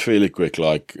 It was fairly quick.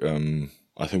 Like,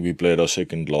 I think we played our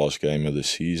second last game of the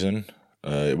season.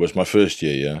 It was my first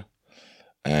year, yeah.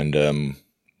 And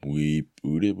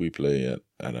who did we play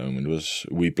at home?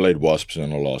 We played Wasps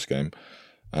in our last game,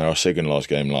 and our second last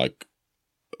game, like,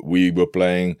 we were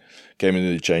playing, came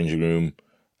into the changing room,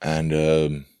 and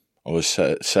I was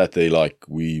sat there, like,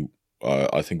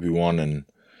 I think we won, and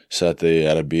sat there,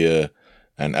 had a beer,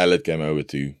 and Alec came over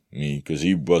to me, because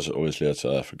he was obviously at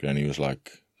South Africa, and he was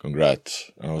like,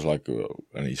 congrats. And I was like, oh,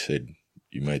 and he said,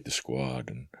 you made the squad.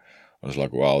 And I was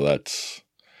like, wow, that's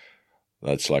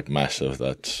like massive.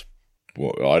 That's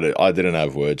what I didn't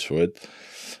have words for it.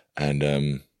 And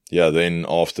then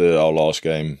after our last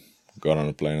game, got on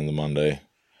a plane on the Monday,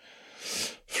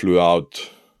 flew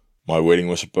out. My wedding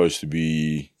was supposed to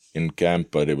be in camp,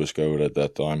 but it was COVID at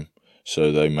that time.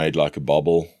 So they made like a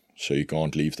bubble, so you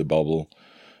can't leave the bubble.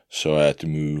 So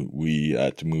we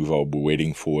had to move our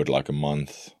wedding forward like a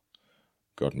month.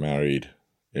 Got married,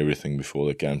 everything before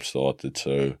the camp started.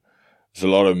 So there's a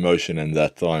lot of emotion in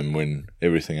that time when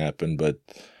everything happened, but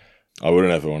I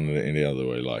wouldn't have wanted it any other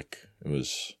way. Like, it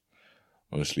was,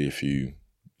 honestly, if you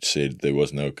said there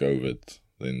was no COVID,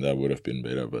 then that would have been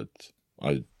better. But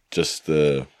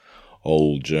the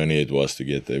whole journey it was to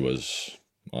get there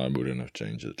I wouldn't have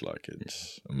changed it. Like,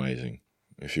 it's amazing.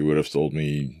 If you would have told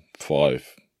me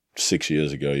 5-6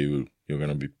 years ago you're going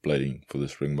to be playing for the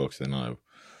Springboks, then I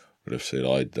would have said,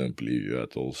 I don't believe you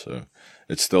at all. So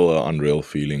it's still an unreal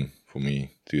feeling for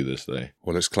me to this day.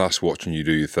 Well, it's class watching you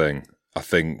do your thing. I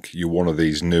think you're one of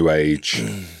these new age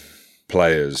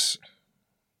players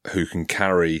who can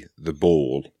carry the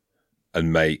ball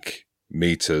and make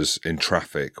meters in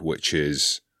traffic, which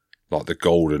is like the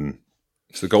golden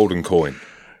coin.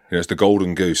 You know, it's the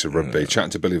golden goose of rugby.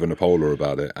 Chatting to Billy Vanapola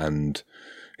about it, and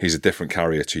he's a different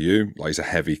carrier to you. Like, he's a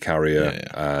heavy carrier,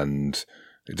 and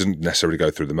it doesn't necessarily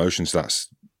go through the motions. That's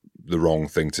the wrong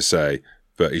thing to say.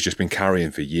 But he's just been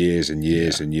carrying for years and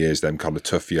years and years, them kind of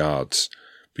tough yards.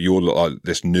 But you're like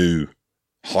this new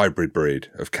hybrid breed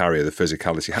of carrier, the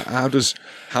physicality. How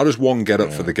does one get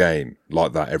up for the game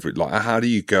like that? How do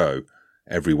you go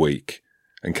every week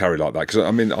and carry like that? Because,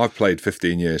 I mean, I've played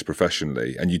 15 years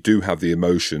professionally, and you do have the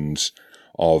emotions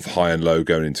of high and low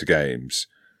going into games.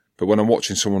 But when I'm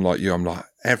watching someone like you, I'm like,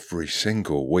 every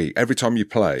single week, every time you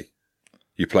play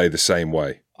the same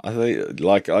way. I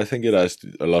think it has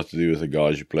a lot to do with the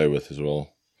guys you play with as well.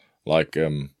 Like,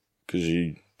 because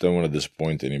you don't want to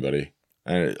disappoint anybody.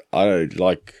 And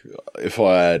if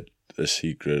I had a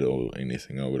secret or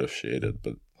anything, I would have shared it,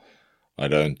 but I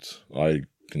don't. I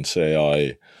can say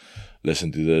I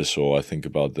listen to this or I think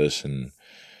about this, and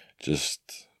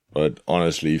but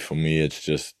honestly, for me, it's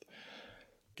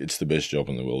the best job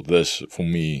in the world. This, for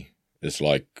me, is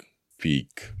like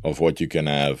peak of what you can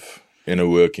have in a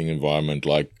working environment.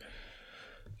 Like,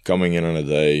 coming in on a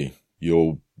day,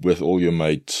 you're with all your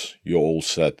mates, you're all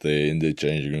sat there in the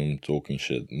changing room talking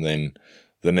shit, and then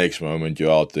the next moment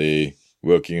you're out there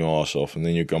working your ass off, and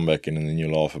then you come back in and then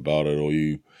you laugh about it, or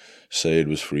you say it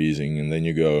was freezing, and then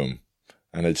you go home.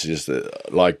 And it's just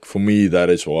like, for me, that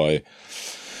is why.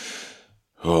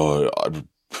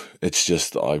 It's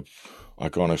just I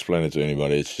can't explain it to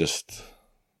anybody. It's just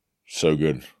so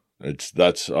good. I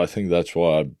think that's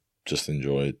why I just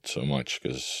enjoy it so much,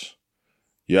 because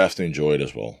you have to enjoy it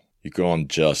as well. You can't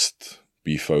just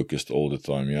be focused all the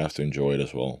time. You have to enjoy it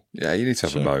as well. Yeah, you need to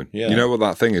have a moan. Yeah. You know what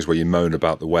that thing is where you moan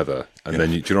about the weather, and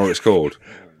then do you know what it's called?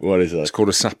 What is that? It's called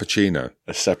a sappuccino.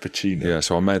 A sappuccino. Yeah,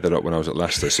 so I made that up when I was at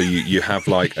Leicester. So you have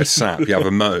like a sap, you have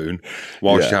a moan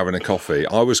whilst you're having a coffee.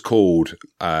 I was called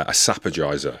a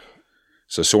sappergizer.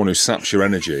 So someone who saps your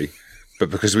energy,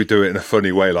 but because we do it in a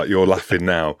funny way, like you're laughing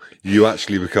now, you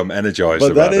actually become energized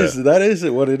about it. But that is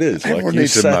what it is. Everyone like you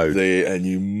needs to sat moan. there and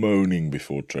you moaning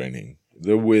before training.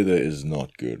 The weather is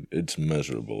not good. It's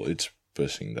miserable. It's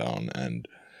pissing down, and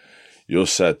you're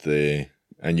sat there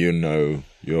and you know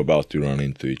you're about to run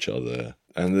into each other.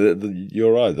 And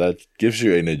you're right, that gives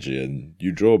you energy, and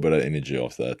you draw better energy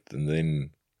off that. And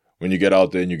then when you get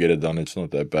out there and you get it done, it's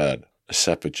not that bad. A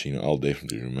sappuccino, I'll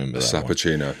definitely remember that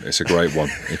sappuccino. It's a great one.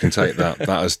 You can take that.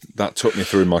 That took me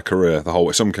through my career.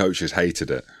 Some coaches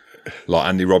hated it. Like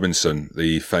Andy Robinson,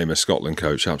 the famous Scotland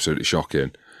coach, absolutely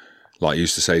shocking. Like he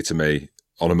used to say to me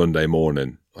on a Monday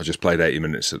morning, I just played 80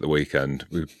 minutes at the weekend.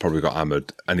 We probably got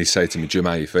hammered. And he'd say to me, Jim,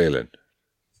 how you feeling?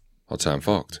 I'd say, I'm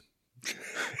fucked.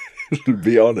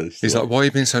 Be honest. He's like, why are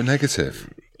you being so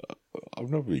negative? I'm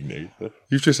not being negative.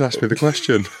 You've just asked me the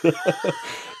question.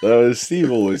 Steve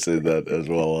always said that as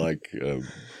well. Like,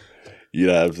 you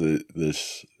have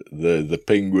the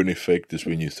penguin effect is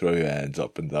when you throw your hands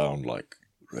up and down like,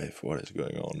 Ref, what is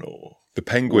going on? Or the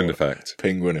penguin effect.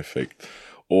 Penguin effect.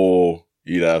 Or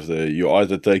you'd have you're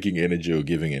either taking energy or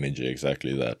giving energy,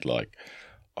 exactly that. Like,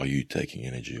 are you taking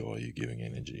energy or are you giving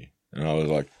energy? And I was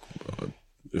like,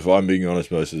 if I'm being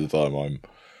honest, most of the time I'm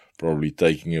probably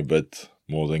taking a bit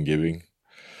more than giving.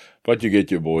 But you get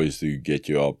your boys to get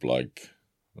you up, like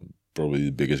probably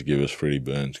the biggest giver is Freddie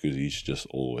Burns, because he's just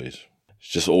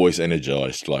always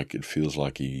energized. Like it feels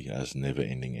like he has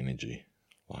never-ending energy.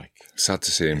 Like sad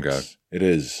to see him go. It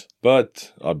is,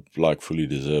 but I fully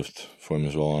deserved for him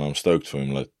as well, and I'm stoked for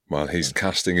him. Well, he's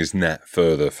casting his net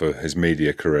further for his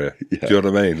media career. Yeah. Do you know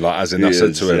what I mean? Like as in, I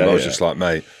said to him, I was just like,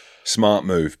 mate, smart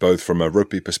move, both from a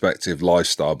rugby perspective,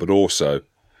 lifestyle, but also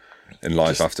in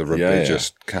life after rugby,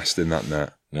 just casting that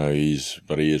net. No, he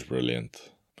is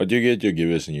brilliant. But you get your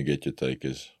givers and you get your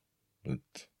takers. But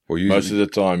most of the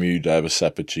time you'd have a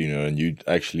sappuccino and you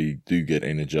actually do get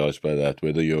energized by that,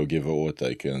 whether you're a giver or a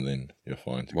taker, and then you're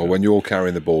fine. When you're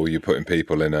carrying the ball, you're putting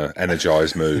people in an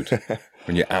energized mood.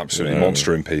 When you're absolutely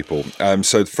monstering people.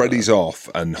 So Freddie's off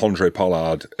and Andre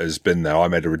Pollard has been there. I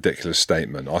made a ridiculous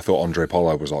statement. I thought Andre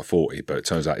Pollard was like 40, but it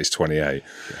turns out he's 28.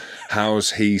 Yeah.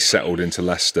 How's he settled into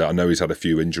Leicester? I know he's had a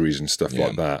few injuries and stuff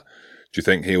like that. Do you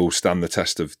think he'll stand the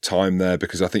test of time there?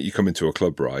 Because I think you come into a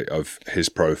club, right, of his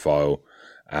profile,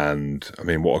 and I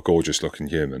mean, what a gorgeous looking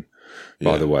human,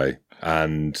 by the way.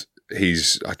 And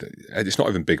it's not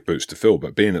even big boots to fill,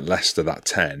 but being at Leicester, that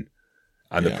 10,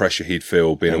 and the pressure he'd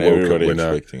feel being a World Cup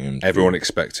winner, everyone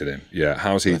expected him. Yeah,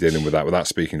 how's he dealing with that without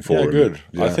speaking for him? Good.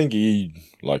 Yeah. I think he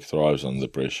thrives under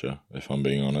pressure, if I'm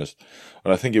being honest.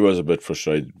 But I think he was a bit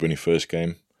frustrated when he first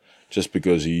came, just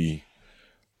because he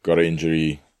got an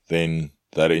injury, then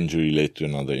that injury led to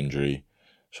another injury.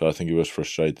 So I think he was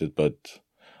frustrated, but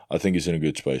I think he's in a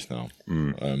good space now.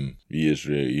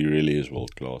 He really is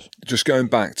world class. Just going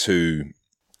back to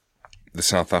the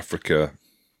South Africa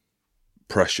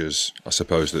pressures, I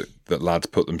suppose, that lads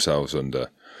put themselves under.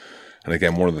 And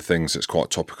again, one of the things that's quite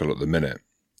topical at the minute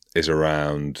is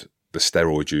around the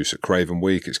steroid use at Craven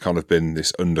Week. It's kind of been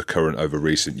this undercurrent over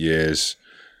recent years.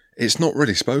 It's not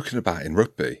really spoken about in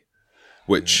rugby,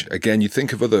 which, again, you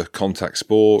think of other contact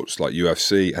sports like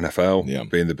UFC, NFL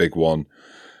being the big one,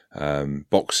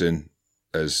 boxing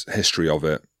as history of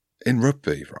it. In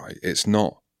rugby, right, it's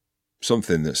not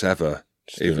something that's ever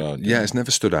it's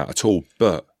never stood out at all.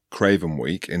 But Craven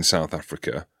Week in South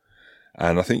Africa,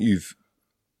 and I think you've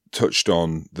touched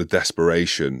on the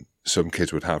desperation some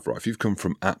kids would have, right? If you've come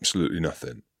from absolutely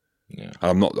nothing,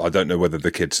 I don't know whether the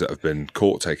kids that have been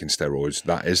caught taking steroids,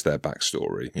 that is their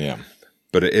backstory. Yeah.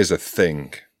 But it is a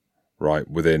thing, right,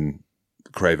 within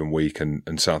Craven Week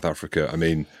and South Africa. I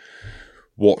mean,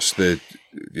 what's do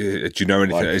you know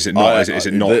anything? Is it not? Is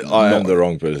it not? I am the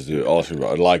wrong person to ask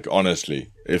about. Like,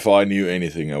 honestly, if I knew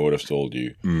anything, I would have told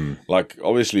you. Like,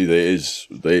 obviously,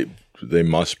 there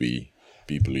must be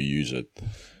people who use it,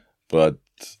 but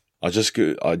I just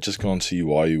can't see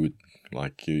why you would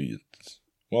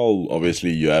well,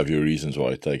 obviously, you have your reasons why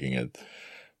you're taking it,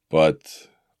 but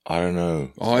I don't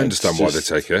know. I understand why they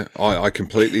take it. I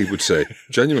completely would say,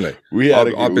 genuinely. We had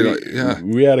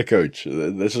a coach.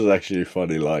 This was actually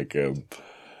funny. Like,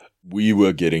 we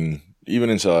were getting, even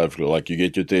in South Africa, like you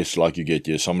get your test, like you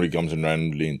get somebody comes in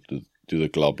randomly to the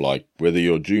club, like whether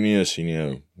you're junior,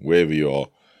 senior, wherever you are,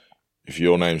 if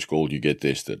your name's called, you get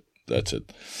tested. That's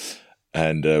it.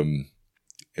 And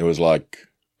it was like,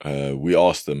 we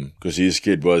asked him, because his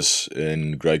kid was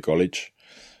in grade college.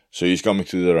 So he's coming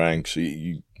through the ranks.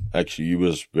 Actually, he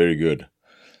was very good.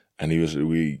 And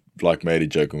we like made a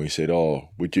joke and we said, "Oh,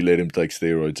 would you let him take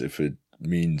steroids if it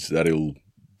means that he'll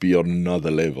be on another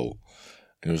level?"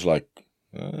 And he was like,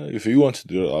 "If he wants to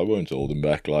do it, I won't hold him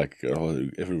back." Like,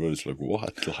 everybody's like,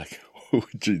 "What? Like, why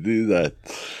would you do that?"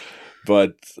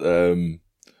 But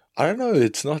I don't know.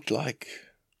 It's not like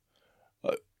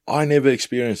I never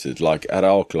experienced it. Like at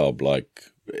our club, like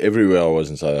everywhere I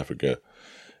was in South Africa,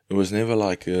 it was never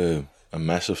like a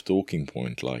massive talking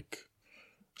point. Like.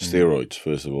 Steroids,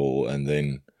 first of all, and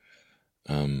then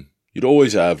you'd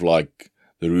always have like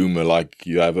the rumor, like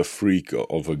you have a freak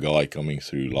of a guy coming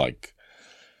through, like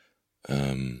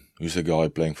who's the guy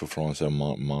playing for France? The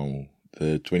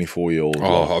 24-year-old.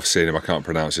 Oh, I've seen him. I can't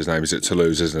pronounce his name. Is it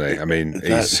Toulouse? Isn't he? I mean,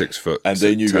 he's 6 foot. And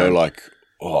then you go like,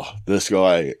 oh, this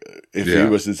guy. If he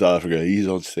was in South Africa, he's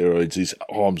on steroids. His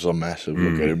arms are massive.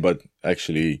 Look at him, but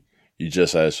actually, he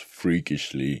just has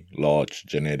freakishly large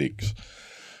genetics.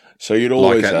 So you'd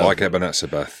always like Ebenezer,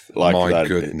 like my that.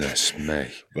 goodness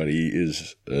me! But he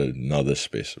is another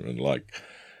specimen. Like,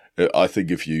 I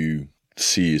think if you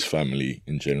see his family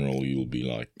in general, you'll be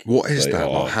like, "What is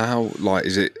that? Like, how? Like,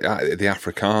 is it the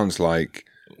Afrikaans? Like,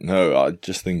 no, I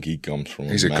just think he comes from a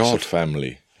massive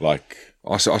family. Like,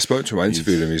 I spoke to him, I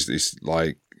interviewed him. He's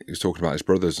like, he was talking about his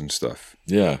brothers and stuff.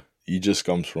 Yeah, he just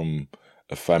comes from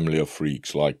a family of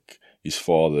freaks. Like his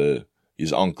father.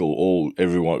 His uncle,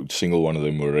 single one of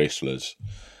them were wrestlers,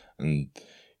 and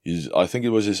I think it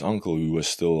was his uncle who was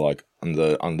still like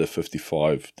under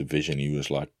 55 division. He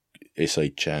was like SA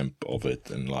champ of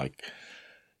it, and like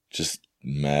just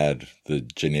mad the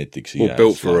genetics he has.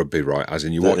 Built for rugby, right? As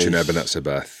in, you're watching Ebenezer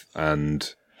Beth,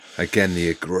 and again the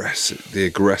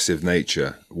aggressive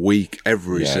nature, week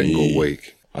every single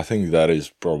week. I think that is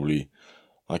probably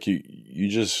like you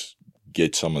just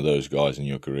get some of those guys in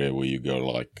your career where you go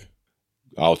like.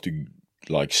 Out to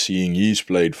like seeing he's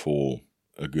played for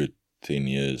a good 10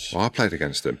 years. Well, I played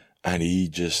against him, and he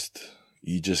just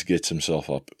gets himself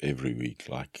up every week.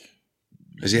 Like,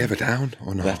 is he ever down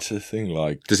or not? That's the thing.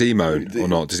 Like, does he moan or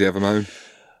not? Does he ever moan?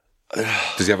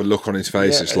 Does he have a look on his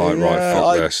face? It's like, right,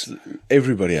 fuck this.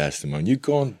 Everybody has to moan. You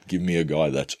can't give me a guy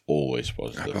that's always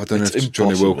positive. I don't know if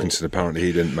Johnny Wilkinson, apparently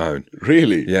he didn't moan.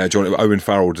 Really? Yeah, Owen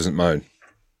Farrell doesn't moan.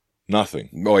 Nothing.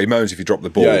 Well, he moans if you drop the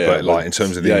ball, but like in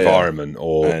terms of the environment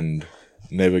and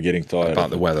never getting tired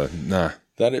about the weather. Nah.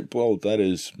 That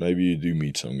is maybe you do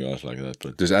meet some guys like that.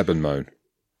 But does Eben moan?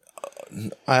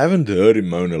 I haven't heard him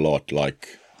moan a lot.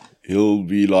 Like he'll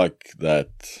be like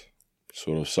that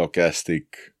sort of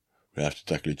sarcastic. We have to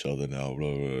tackle each other now,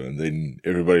 blah, blah, and then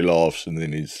everybody laughs, and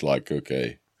then he's like,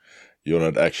 okay. You're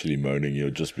not actually moaning, you're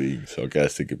just being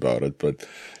sarcastic about it. But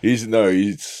he's not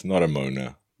a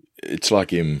moaner. It's like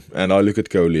him, and I look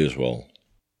at Coley as well.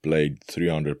 Played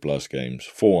 300 plus games,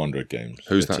 400 games.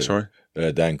 Who's that? Sorry,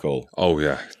 Dan Cole. Oh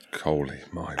yeah, Coley.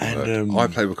 My word. I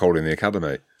played with Coley in the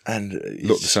academy, and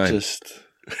looked the same. Just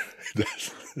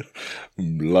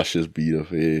luscious beat of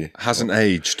hair. Hasn't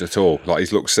aged at all. Like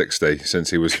he's looked 60 since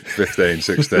he was 15,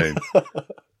 16.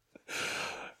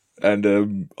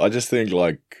 And I just think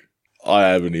like I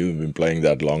haven't even been playing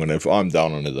that long, and if I'm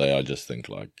down on a day, I just think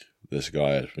like this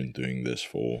guy has been doing this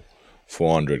for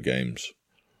 400 games.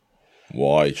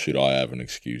 Why should I have an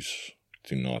excuse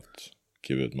to not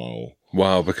give it my all?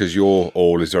 Wow, because your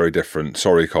all is very different.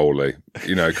 Sorry, Coley.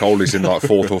 You know, Coley's in like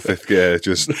 4th or 5th gear,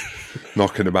 just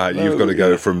knocking about. You've got to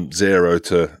go from 0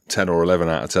 to 10 or 11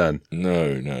 out of 10.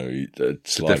 No,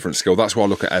 it's a different skill. That's why I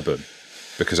look at Eben,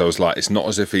 because I was like, it's not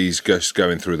as if he's just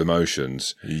going through the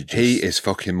motions. He is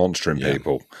fucking monstering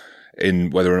people in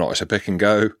whether or not it's a pick and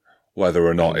go, whether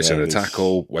or not it's in a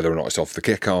tackle, whether or not it's off the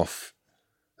kickoff.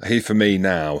 He, for me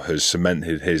now, has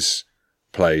cemented his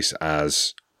place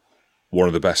as one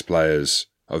of the best players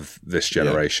of this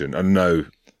generation. I know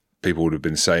people would have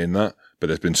been saying that, but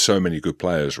there's been so many good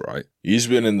players, right? He's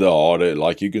been in the harder,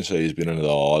 like you can say he's been in the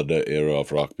harder era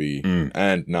of rugby.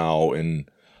 And now in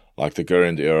like the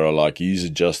current era, like he's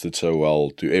adjusted so well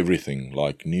to everything,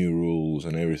 like new rules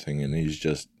and everything. And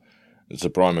it's a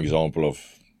prime example of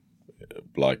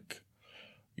like,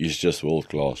 he's just world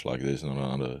class. Like there's no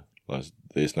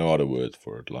other word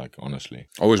for it, like honestly.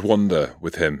 I always wonder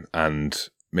with him, and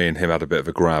me and him had a bit of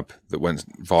a grab that went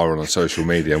viral on social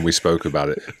media, and we spoke about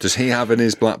it. Does he have in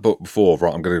his black book before,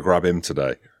 right, I'm going to grab him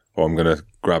today, or I'm going to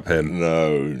grab him?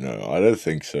 No, I don't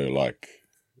think so. Like,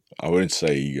 I wouldn't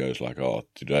say he goes like, oh,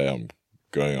 today I'm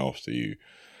going after you.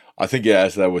 I think he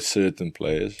has that with certain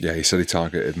players. Yeah, he said he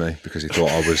targeted me because he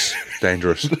thought I was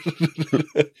dangerous.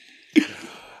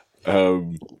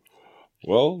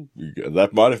 Well,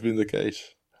 that might have been the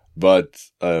case. But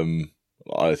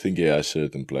I think he has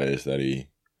certain players that he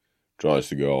tries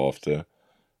to go after.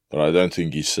 But I don't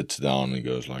think he sits down and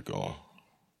goes like, "Oh,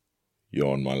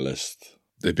 you're on my list."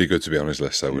 It'd be good to be on his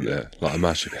list, though, wouldn't it? Like,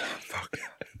 imagine being like, fuck,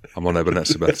 I'm on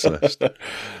Ebenezer's list.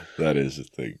 That is the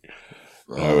thing.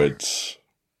 No, it's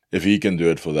if he can do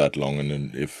it for that long, and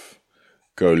then if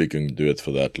Coley can do it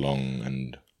for that long,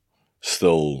 and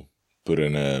still put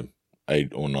in a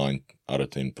 8 or 9 out of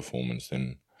 10 performance,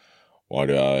 then why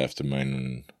do I have to main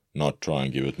and not try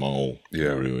and give it my all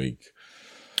every week?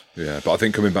 Yeah, but I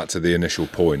think coming back to the initial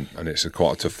point, and it's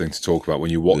quite a tough thing to talk about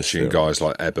when you're watching guys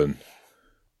like Eben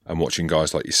and watching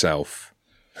guys like yourself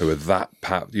who are that,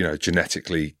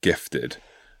 genetically gifted,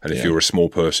 and if you're a small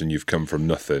person, you've come from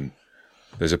nothing.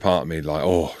 There's a part of me like,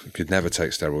 oh, you could never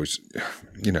take steroids.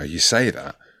 You say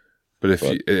that, but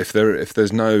if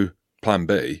there's no plan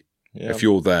B, if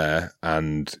you're there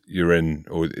and you're in,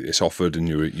 or it's offered, and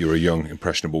you're a young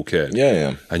impressionable kid,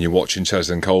 and you're watching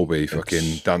Cheslin Colby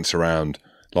fucking dance around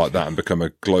like that and become a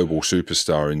global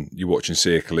superstar, and you're watching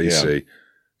Sia Khaleesi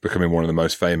becoming one of the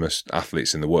most famous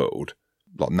athletes in the world,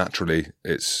 like naturally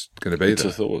it's going to be it's there.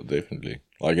 It's a thought, definitely.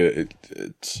 Like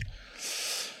it's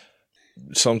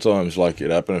sometimes, like,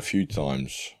 it happened a few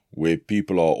times where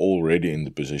people are already in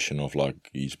the position of, like,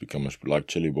 he's become like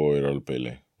Chili Boy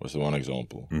Rolpele was the one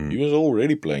example. He was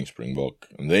already playing Springbok,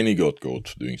 and then he got caught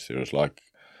for doing steroids. Like,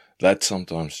 that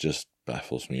sometimes just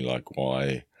baffles me, like,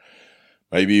 why.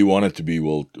 Maybe he wanted to be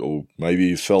world, or maybe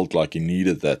he felt like he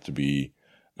needed that to be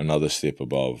another step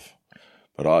above.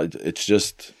 But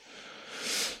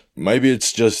maybe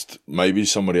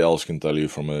somebody else can tell you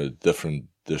from a different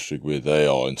district where they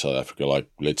are in South Africa, like,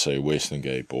 let's say Western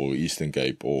Cape or Eastern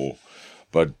Cape,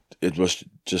 but it was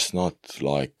just not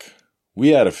like. We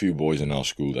had a few boys in our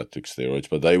school that took steroids,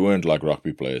 but they weren't like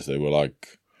rugby players. They were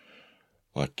like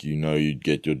you'd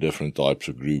get your different types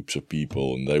of groups of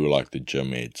people, and they were like the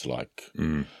gym heads, like,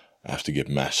 have to get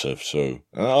massive. So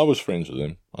I was friends with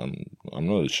them. I'm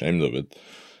not ashamed of it,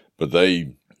 but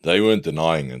they weren't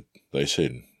denying it. They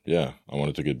said, yeah, I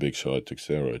wanted to get big, so I took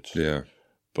steroids. Yeah.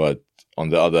 But on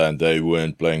the other hand, they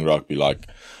weren't playing rugby. Like,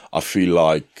 I feel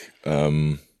like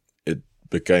it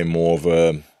became more of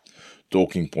a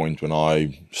talking point when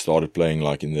I started playing,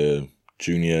 like, in the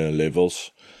junior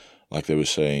levels. Like, they were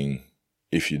saying,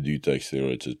 if you do take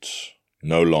steroids, it's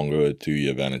no longer a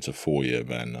 2-year ban, it's a 4-year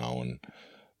ban now, and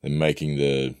they're making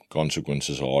the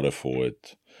consequences harder for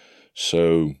it.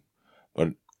 So,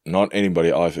 but not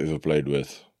anybody I've ever played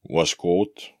with was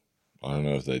caught. I don't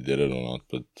know if they did it or not,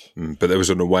 but there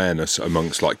was an awareness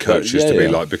amongst, like, coaches to be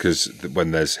like, because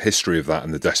when there's history of that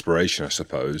and the desperation, I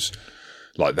suppose,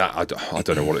 like that, I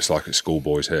don't know what it's like at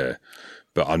schoolboys here,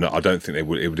 but I don't think it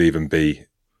would even be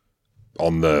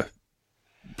on the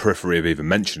periphery of even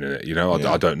mentioning it.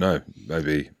 I don't know.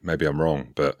 Maybe I'm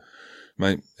wrong, but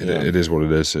mate, it is what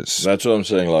it is. That's what I'm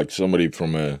saying. Like, somebody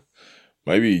from a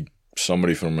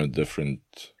different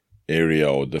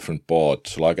area or different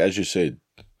part. Like, as you said,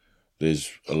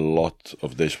 there's a lot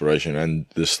of desperation, and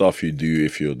the stuff you do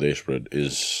if you're desperate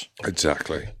is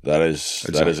exactly that is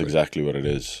exactly what it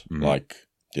is. Like,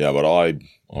 but I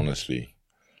honestly,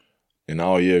 in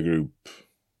our year group,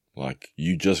 like,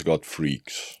 you just got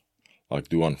freaks, like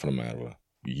Duan van der Merwe,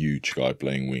 huge guy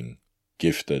playing wing,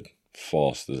 gifted,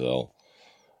 fast as hell,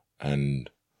 and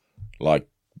like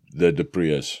the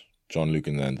Dupreas, John Luke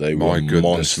and then they were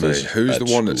monsters. Who's the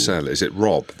one that's sell? Is it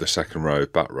Rob, the second row,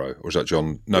 back row? Or is that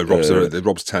John? No,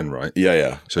 Rob's 10, right?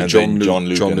 Yeah. So and John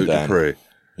Luke Dupree.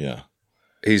 Yeah.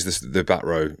 He's the back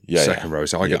row, second row.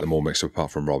 So I get them all mixed up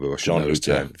apart from Rob, who I should know is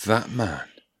 10. That man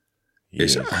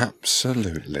is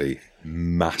absolutely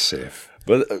massive.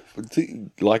 But,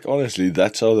 like, honestly,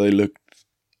 that's how they looked.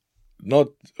 They're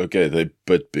a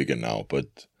bit bigger now,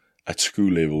 but at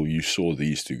school level, you saw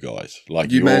these two guys.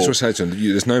 Like, you may as well say to them,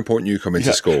 there's no point in you coming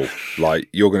to school. Like,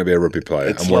 you're going to be a rugby player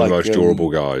and one of the most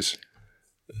durable guys.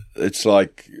 It's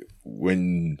like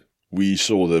when we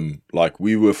saw them, like,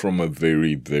 we were from a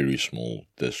very, very small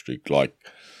district, like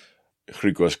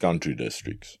Griquas country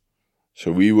districts.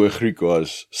 So we were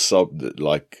Griquas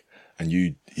and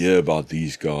you'd hear about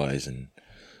these guys, and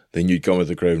then you'd come at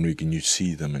the Craven Week and you'd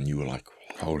see them, and you were like,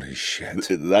 holy shit.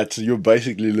 You're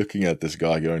basically looking at this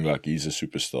guy going like, he's a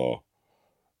superstar.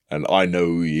 And I know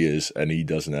who he is, and he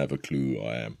doesn't have a clue who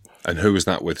I am. And who was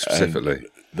that with specifically?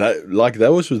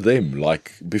 That was with them.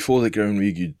 Like, before the Craven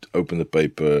Week, you'd open the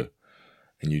paper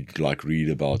and you'd, like, read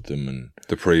about them. And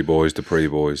the pre-boys.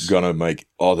 They're going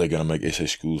to make SA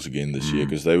schools again this year,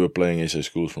 because they were playing SA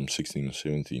schools from 16 or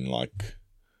 17, like,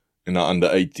 in the under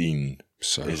 18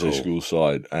 SA school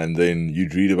side. And then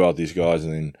you'd read about these guys,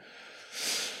 and then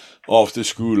after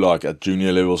school, like at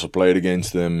junior levels, I played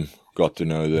against them, got to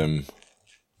know them,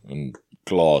 and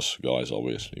class guys,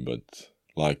 obviously. But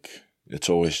like, it's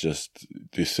always just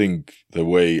to think the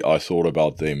way I thought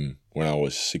about them when I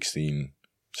was 16,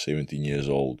 17 years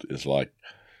old is like,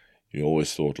 you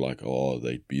always thought like, oh,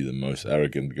 they'd be the most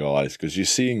arrogant guys because you're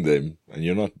seeing them and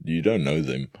you don't know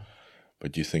them,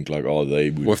 but you think like, oh, they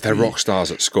would. Well, if they're rock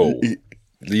stars at school,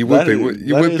 you That would be. is-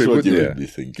 You that would is be, what wouldn't you you? would be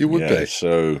thinking. You would Yeah, be.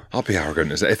 So I'd be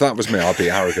arrogant as if that was me. I'd be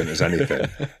arrogant as anything.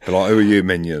 But like, who are you,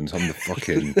 minions? I'm the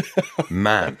fucking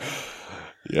man.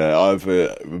 yeah, I have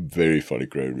a very funny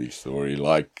rugby story.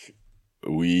 Like,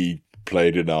 we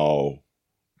played in our.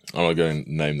 I'm not going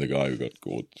to name the guy who got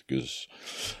caught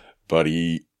but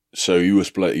he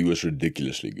was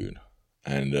ridiculously good,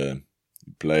 and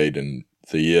he played. And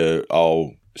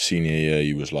our senior year,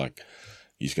 he was like,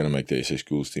 he's going to make the SA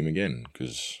Schools team again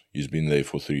because he's been there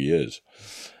for 3 years,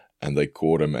 and they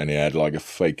caught him, and he had like a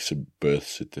fake birth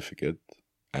certificate,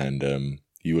 and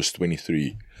he was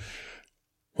 23.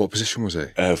 What position was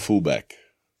he? Fullback,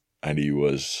 and he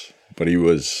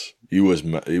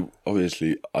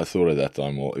obviously, I thought at that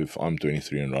time, well, if I'm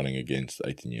 23 and running against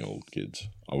 18-year-old kids,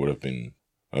 I would have been,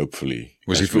 hopefully.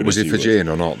 Was he Fijian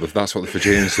or not? That's what the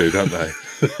Fijians do, don't they?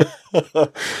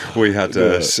 We had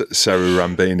Seru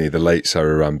Rambini, the late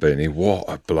Seru Rambini. What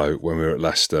a bloke when we were at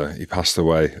Leicester. He passed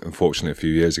away, unfortunately, a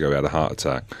few years ago. He had a heart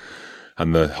attack.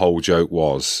 And the whole joke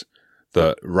was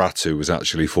that Ratu was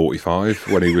actually 45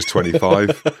 when he was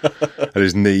 25. And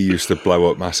his knee used to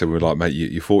blow up massive. We were like, mate,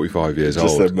 you're 45 years old.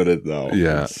 Just admit it now.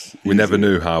 Yeah. We never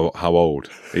knew how old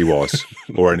he was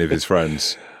or any of his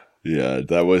friends. Yeah,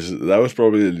 that was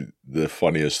probably the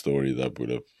funniest story that would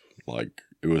have, like,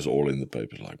 it was all in the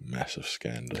papers, like, massive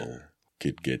scandal.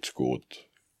 Kid gets caught.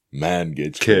 Man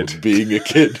gets caught being a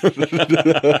kid.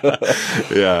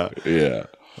 Yeah. Yeah.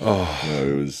 Oh.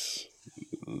 No,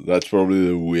 that's probably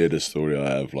the weirdest story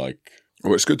I have, like.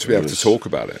 Well, it's good to be able to talk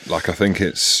about it. Like, I think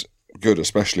it's good,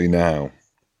 especially now,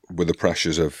 with the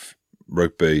pressures of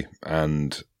rugby,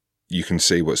 and you can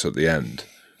see what's at the end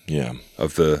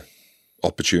of the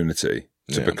opportunity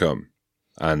to become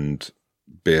and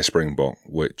be a Springbok,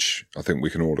 which I think we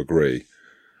can all agree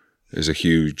is a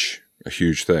huge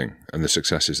thing, and the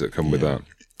successes that come with that.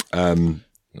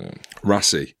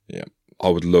 Rassie, I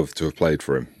would love to have played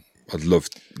for him. I'd love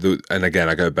and again,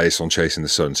 I go based on Chasing the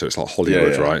Sun, so it's like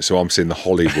Hollywood, right? So I'm seeing the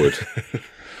Hollywood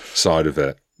side of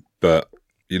it. But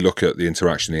you look at the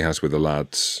interaction he has with the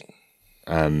lads,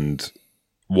 and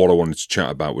what I wanted to chat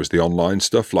about was the online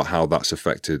stuff, like how that's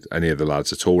affected any of the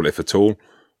lads at all, if at all,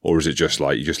 or is it just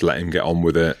like you just let him get on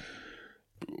with it?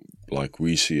 Like,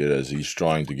 we see it as he's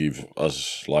trying to give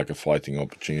us like a fighting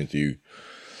opportunity.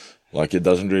 Like, it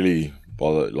doesn't really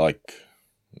bother.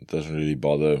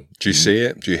 Do you see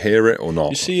it? Do you hear it or not?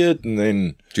 You see it, and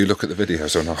then do you look at the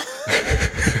videos or not?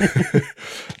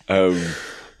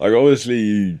 Like, obviously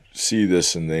you see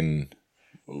this, and then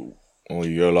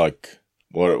you go like,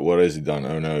 what has he done?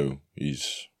 Oh no,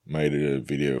 he's made a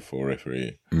video for a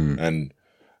referee, and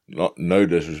no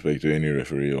disrespect to any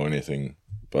referee or anything,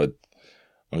 but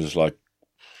I was just like,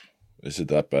 is it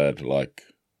that bad? Like,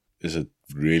 is it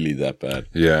really that bad?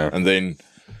 Yeah. And then,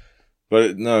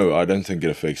 but no, I don't think it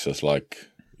affects us. Like,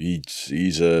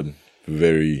 he's a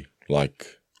very, like,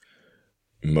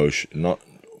 not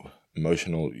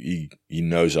emotional. He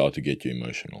knows how to get you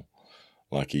emotional.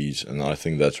 Like, and I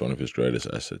think that's one of his greatest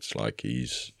assets. Like,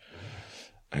 he's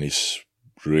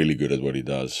really good at what he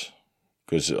does.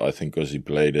 Because he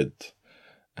played it,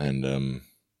 and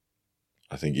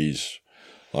I think he's,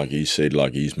 like he said,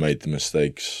 like, he's made the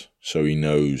mistakes, so he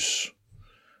knows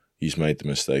he's made the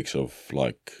mistakes of,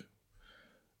 like,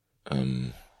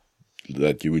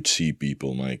 that you would see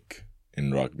people make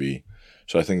in rugby.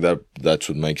 So I think that's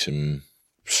what makes him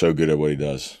so good at what he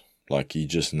does. Like, he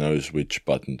just knows which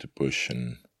button to push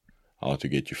and how to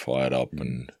get you fired up.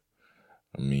 And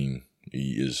I mean,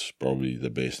 he is probably the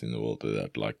best in the world at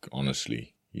that. Like,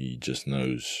 honestly, he just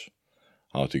knows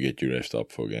how to get you revved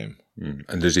up for a game.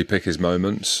 And does he pick his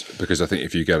moments? Because I think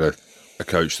if you get a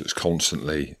coach that's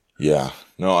constantly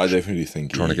no, I definitely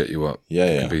think trying to get you up,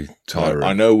 it can be tiring.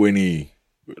 I know when he,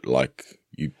 like,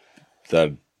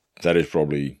 that is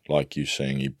probably, like you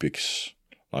saying, he picks,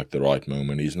 like, the right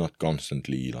moment. He's not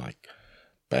constantly, like,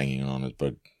 banging on it,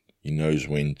 but he knows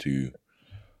when to,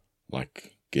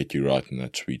 like, get you right in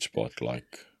that sweet spot.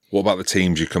 Like, what about the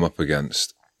teams you come up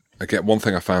against? Again, one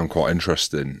thing I found quite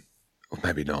interesting, or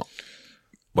maybe not,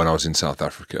 when I was in South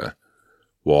Africa,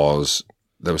 was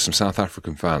there were some South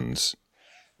African fans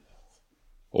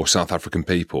or South African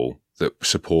people that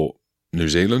support New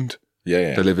Zealand.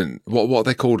 Yeah. They live in what are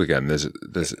they called again? There's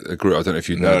a group. I don't know if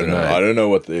you know the name. I don't know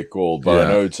what they're called, but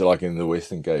I know it's like in the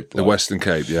Western Cape. The Western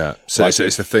Cape, yeah. So like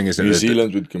it's the thing, isn't it? New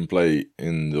Zealand can play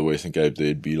in the Western Cape.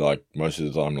 They'd be like most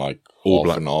of the time like All half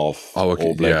black. and half, Oh, okay,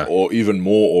 All Black, yeah. or even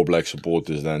more All Black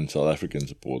supporters than South African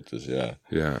supporters. Yeah.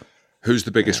 Yeah. Who's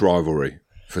the biggest rivalry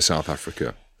for South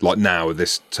Africa? Like now at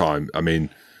this time, I mean,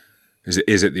 is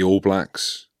it the All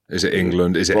Blacks? Is it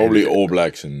England? Is it probably All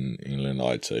Blacks in England?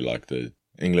 I'd say like the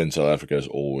England, South Africa has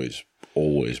always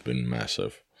been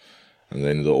massive, and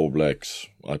then the All Blacks.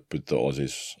 I put the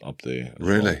Aussies up there.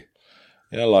 Really? Well.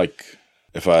 Yeah, like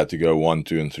if I had to go 1,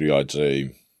 2, and 3, I'd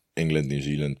say England, New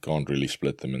Zealand can't really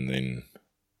split them, and then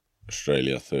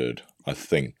Australia third. I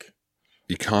think.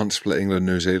 You can't split England,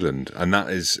 New Zealand, and that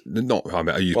is not. I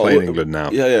mean, are you playing England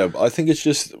now? Yeah. I think it's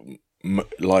just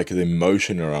like the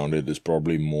emotion around it is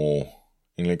probably more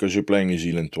England because you're playing New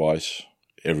Zealand twice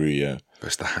every year. But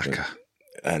it's the haka,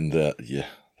 and that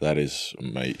is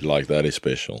that is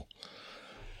special.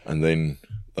 And then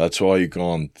that's why I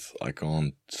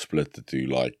can't split the two.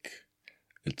 Like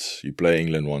you play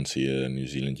England once a year, and New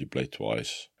Zealand you play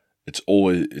twice.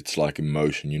 It's like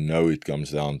emotion. You know, it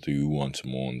comes down to who wants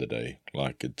more on the day.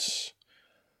 Like it's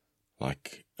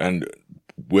like, and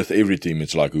with every team,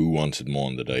 it's like who wants it more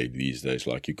on the day these days.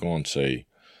 Like you can't say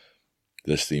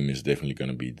this team is definitely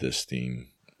going to beat this team.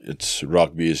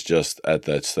 Rugby is just at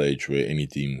that stage where any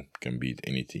team can beat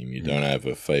any team. You don't have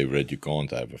a favorite. You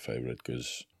can't have a favorite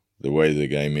because the way the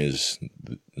game is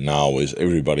now is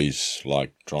everybody's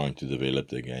like trying to develop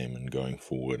their game and going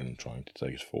forward and trying to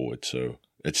take it forward. So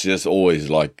it's just always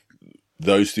like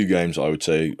those two games. I would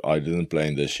say I didn't play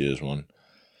in this year's one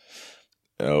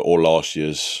or last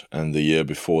year's, and the year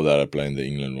before that I played in the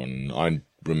England one. I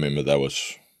remember that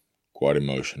was quite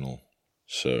emotional.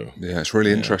 So yeah, it's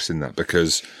really interesting that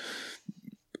because,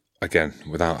 again,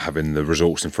 without having the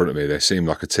results in front of me, they seem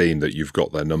like a team that you've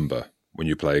got their number when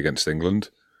you play against England.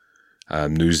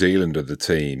 New Zealand are the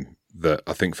team that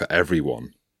I think for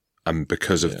everyone, and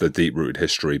because of the deep-rooted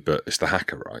history, but it's the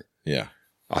haka, right? Yeah.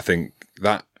 I think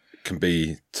that can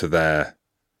be to their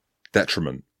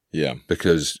detriment. Yeah.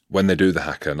 Because when they do the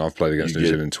haka, and I've played against New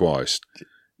Zealand twice,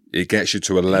 it gets you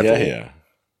to a level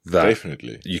that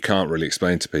definitely you can't really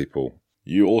explain to people.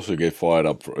 You also get fired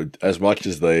up as much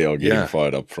as they are getting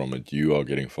fired up from it. You are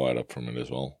getting fired up from it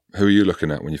as well. Who are you looking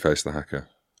at when you face the haka?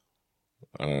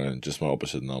 Just my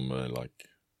opposite number, like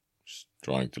just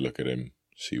trying to look at him,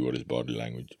 see what his body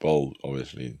language. Well,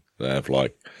 obviously they have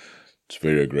it's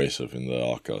very aggressive in the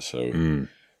haka, so you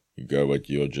go, but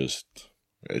you're just.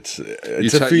 It's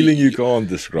a feeling you can't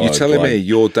describe. You're telling me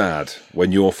your dad,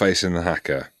 when you're facing the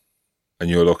haka, and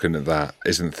you're looking at that,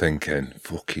 isn't thinking,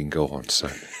 fucking go on,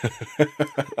 son.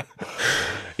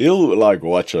 He'll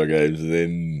watch our games and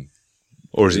then.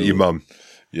 Or is it your mum?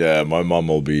 Yeah, my mum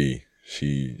will be.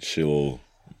 She'll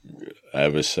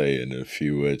have a say in a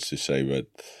few words to say, but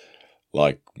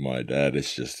my dad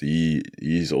is just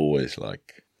he's always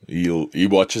he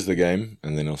watches the game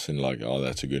and then he'll say oh,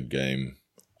 that's a good game.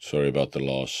 Sorry about the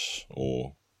loss,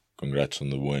 or congrats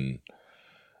on the win.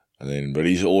 And then, but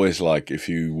he's always if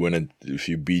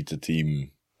you beat the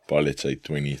team by, let's say,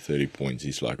 20, 30 points,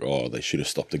 he's like, oh, they should have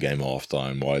stopped the game at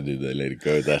halftime. Why did they let it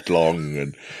go that long?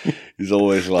 And he's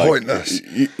always pointless.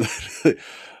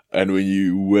 And when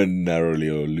you win narrowly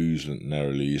or lose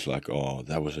narrowly, he's like, oh,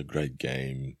 that was a great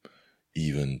game.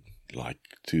 Even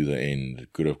to the end,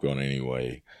 it could have gone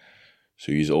anyway.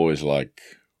 So he's always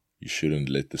you shouldn't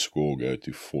let the score go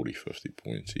to 40, 50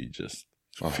 points. He just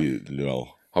I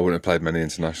wouldn't have played many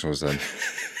internationals then.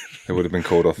 It would have been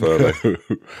called off early.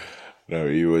 No,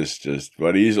 he was just,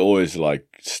 but he's always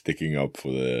sticking up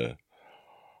for the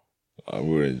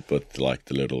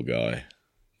little guy.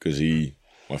 Because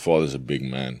my father's a big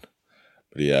man,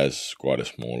 but he has quite a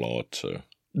small heart, so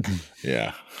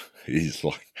yeah. He's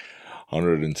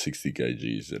 160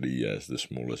 kgs and he has the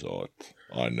smallest heart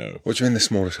I know. What do you mean the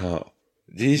smallest heart?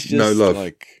 He's just no love.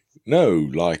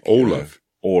 All love.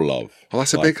 All love. Oh,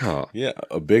 that's a big heart. Yeah,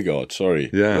 a big heart, sorry.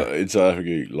 Yeah. But in South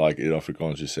Africa, in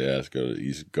Afrikaans you say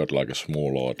he's got a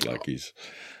small heart, he's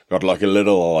got a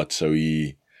little heart, so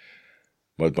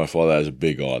but my father has a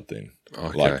big heart then.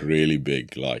 Okay. Really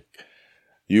big.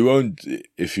 You won't,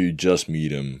 if you just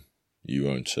meet him, you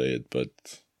won't say it,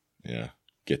 but yeah,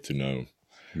 get to know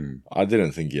him. I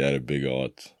didn't think he had a big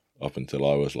heart up until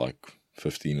I was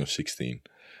 15 or 16.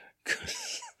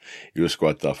 Because he was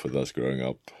quite tough with us growing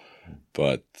up.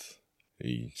 But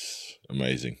he's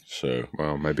amazing. So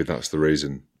well, maybe that's the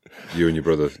reason you and your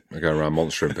brother are going around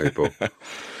monstering people.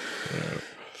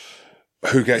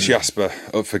 Who gets Jasper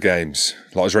up for games?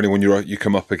 Is there anyone you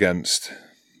come up against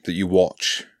that you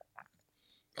watch?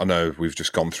 I know we've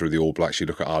just gone through the All Blacks. You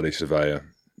look at Ali Surveyor.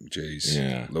 Jeez,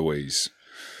 Yeah. Louise.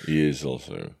 He is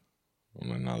also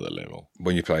on another level.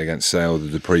 When you play against Sale, the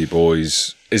Dupree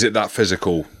boys, is it that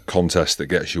physical contest that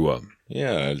gets you up?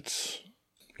 Yeah, it's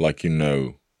like,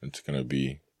 it's going to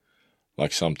be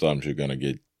like sometimes you're going to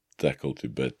get tackled to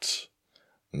bits.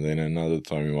 And then another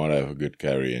time you might have a good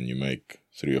carry and you make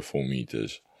 3 or 4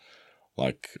 meters.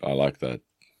 Like, I like that,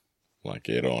 like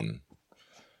head on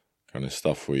kind of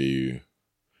stuff where you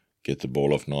get the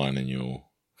ball off 9 and you're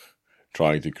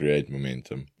trying to create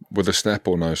momentum. With a step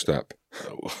or no step?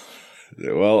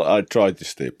 Well, I tried to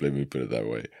step, let me put it that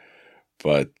way.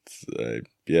 But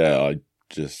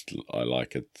I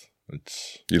like it.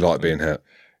 You like being hit?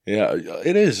 Yeah,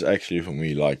 it is actually for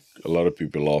me. Like, a lot of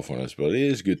people laugh on us, but it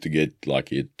is good to get like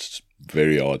hit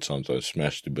very hard sometimes,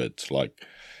 smashed to bits. Like,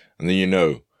 and then you're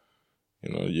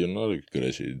not as good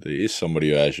as you.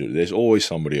 There's always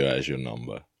somebody who has your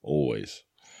number. Always.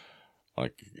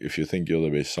 Like, if you think you're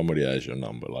the best, somebody has your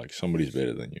number. Like, somebody's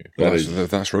better than you.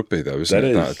 That's rugby, though, isn't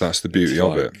it? That's the beauty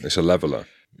of it. It's a leveler.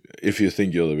 If you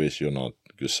think you're the best, you're not,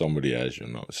 because somebody has your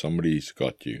number. Somebody's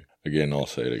got you. Again, I'll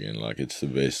say it again. Like, it's the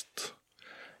best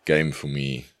game for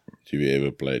me to be ever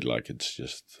played. Like, it's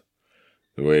just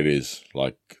the way it is.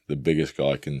 Like, the biggest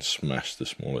guy can smash the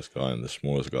smallest guy, and the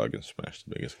smallest guy can smash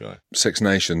the biggest guy. Six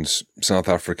Nations, South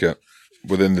Africa,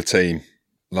 within the team,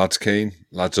 lads keen,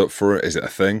 lads up for it. Is it a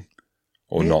thing?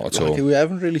 Or not at all? We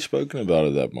haven't really spoken about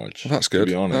it that much. Well, that's good.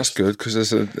 To be honest. That's good, because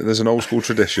there's an old school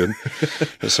tradition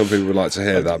that some people would like to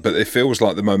hear that. But it feels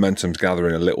like the momentum's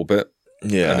gathering a little bit.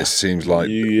 Yeah. And it seems like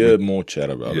you hear more chat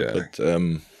about it.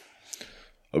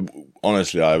 But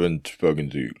honestly, I haven't spoken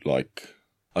to,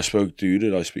 I spoke to, who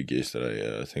did I speak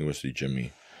yesterday? I think it was to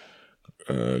Jimmy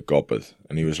Goppeth.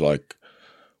 And he was like,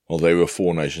 well, they were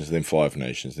 4 nations, then 5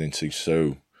 nations, then 6.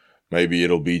 So maybe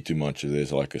it'll be too much if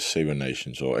there's like a 7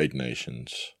 nations or 8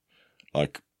 nations.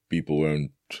 Like, people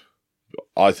won't.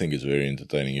 I think it's very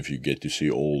entertaining if you get to see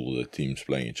all the teams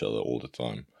playing each other all the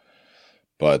time.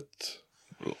 But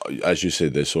as you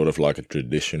said, there's sort of like a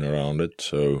tradition around it.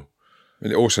 So,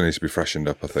 and it also needs to be freshened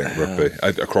up, I think, rugby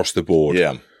across the board.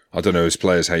 Yeah. I don't know as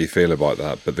players how you feel about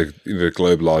that, but the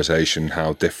globalisation,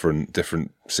 how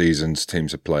different seasons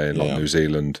teams are playing, like New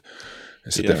Zealand,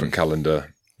 it's a different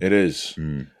calendar. It is.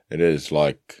 It is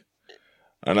like,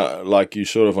 and you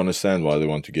sort of understand why they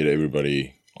want to get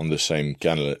everybody on the same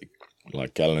calendar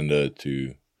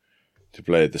to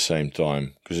play at the same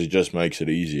time, because it just makes it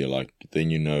easier. Like,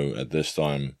 then at this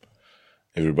time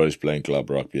everybody's playing club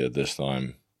rugby, at this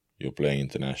time you're playing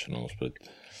internationals. But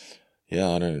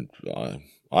yeah,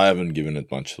 I haven't given it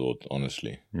much thought,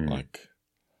 honestly. Like,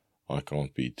 I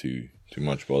can't be too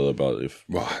much bothered about it.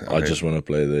 I just want to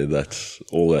play there. That's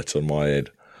all that's on my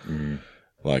head.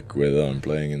 Like, whether I'm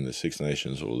playing in the Six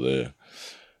Nations or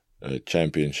the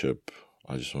championship,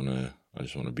 I just want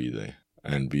to be there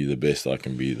and be the best I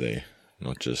can be there,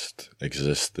 not just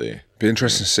exist there. Be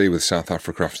interesting to see with South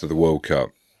Africa after the World Cup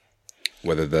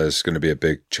whether there's going to be a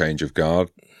big change of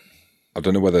guard. I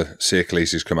don't know whether Siya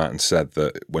Kolisi's come out and said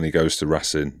that when he goes to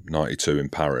Racing 92 in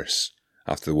Paris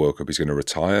after the World Cup he's going to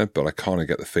retire, but I kind of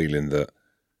get the feeling that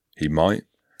he might.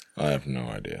 I have no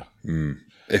idea.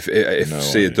 If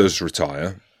Siya does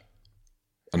retire,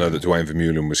 I know that Dwayne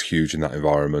Vermeulen was huge in that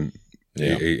environment.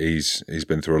 Yeah. He's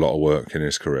been through a lot of work in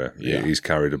his career. Yeah. He's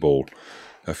carried a ball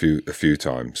a few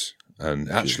times,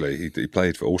 and actually he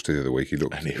played for Ulster the other week. He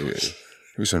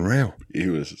was unreal. He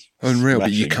was unreal,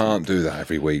 but you can't do that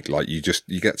every week. Like, you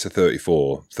get to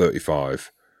 34,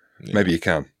 35. Yeah. Maybe you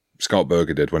can. Scott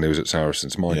Berger did when he was at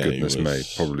Saracens. My goodness me,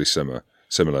 probably similar.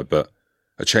 But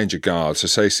a change of guard. So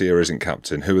say Siya isn't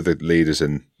captain. Who are the leaders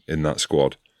in that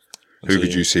squad? Who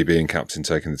could you see being captain,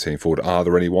 taking the team forward? Are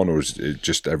there anyone, or has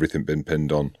just everything been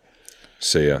pinned on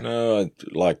Siya? No,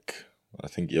 I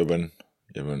think Jobin.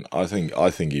 I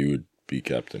think he would be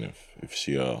captain if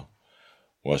Siya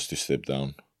was to step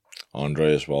down.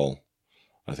 Andre as well.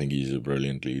 I think he's a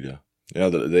brilliant leader. Yeah,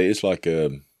 there is like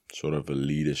a sort of a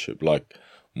leadership, like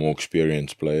more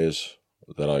experienced players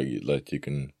that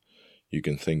you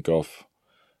can think of.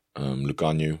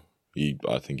 Lukanyu,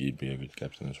 I think he'd be a good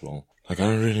captain as well. Like, I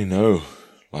don't really know.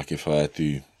 Like, if I had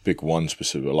to pick one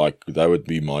specific, like, that would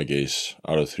be my guess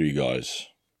out of 3 guys.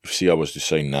 If Siya was to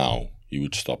say now, he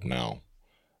would stop now.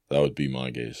 That would be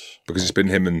my guess. Because it's been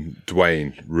him and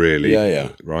Dwayne, really.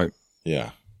 Yeah. Right?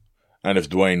 Yeah. And if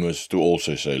Dwayne was to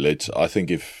also say, I think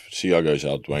if Siya goes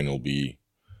out, Dwayne will be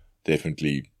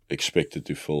definitely expected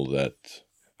to fill that,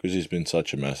 because he's been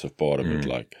such a massive part of it.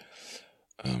 Like,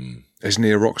 isn't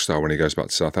he a rock star when he goes back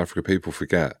to South Africa? People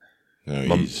forget.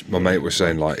 No, my mate was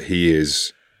saying, like, he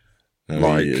is. No,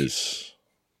 like, he is.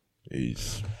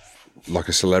 He's like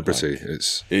a celebrity.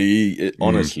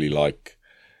 Honestly, like,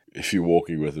 if you're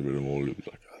walking with him in the mall, you'll be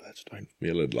like, oh, that's Dwayne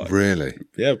Whelan. Like, really?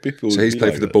 Yeah, people. So he's played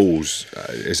like for the that. Bulls.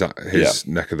 Is that his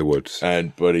neck of the woods?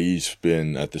 But he's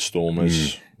been at the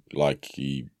Stormers. Like,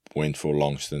 he went for a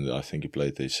long stint. I think he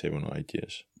played there 7 or 8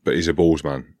 years. But he's a Bulls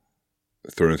man,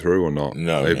 through and through, or not?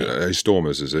 No. He's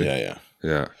Stormers, is he?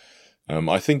 Yeah.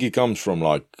 I think he comes from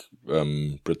like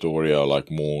Pretoria, like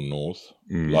more north.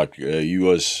 Like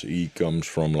he comes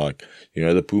from like, you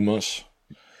know, the Pumas.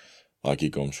 Like,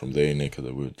 he comes from their neck of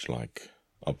the woods, like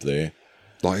up there.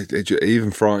 Like, it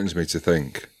even frightens me to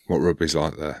think what rugby's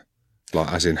like there.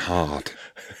 Like, as in hard.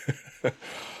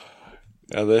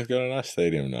 Yeah, they've got a nice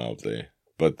stadium now up there,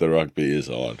 but the rugby is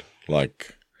hard.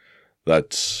 Like,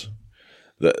 that's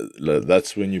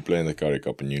when you play in the Currie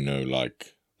Cup and you know,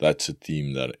 like, that's a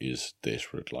team that is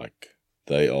desperate. Like,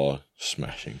 they are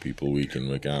smashing people week in,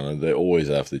 week out, and they always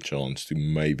have the chance to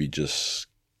maybe just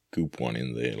scoop one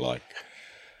in there.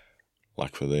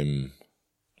 Like for them,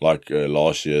 like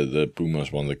last year, the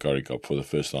Pumas won the Currie Cup for the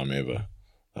first time ever.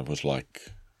 That was like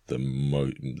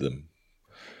the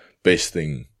best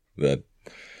thing that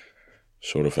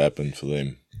sort of happened for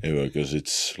them ever, because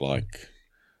it's like,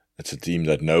 it's a team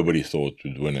that nobody thought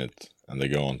would win it, and they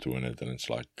go on to win it, and it's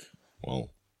like,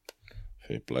 well,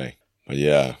 fair play. But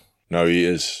yeah, no, he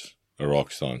is a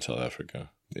rock star in South Africa.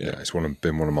 Yeah, it's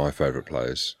been one of my favourite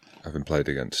players, having played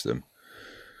against him.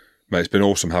 Mate, it's been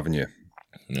awesome having you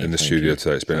in the studio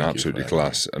today. It's been absolutely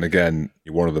class. And again,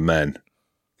 you're one of the men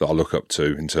that I look up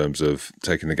to in terms of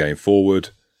taking the game forward.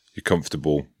 You're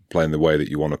comfortable playing the way that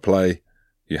you want to play.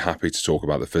 You're happy to talk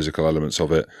about the physical elements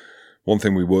of it. One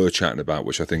thing we were chatting about,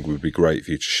 which I think would be great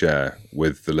for you to share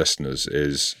with the listeners,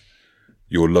 is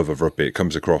your love of rugby. It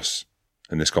comes across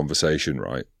in this conversation,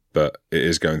 right? But it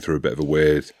is going through a bit of a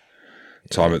weird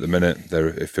time at the minute.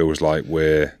 It feels like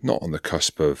we're not on the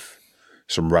cusp of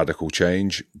some radical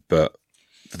change, but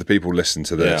for the people listening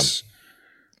to this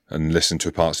and listen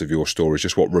to parts of your stories,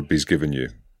 just what rugby's given you.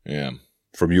 Yeah.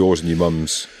 From yours and your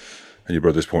mum's and your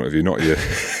brother's point of view, not your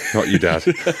dad.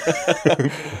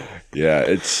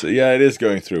 It is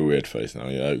going through a weird phase now.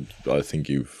 Yeah, I think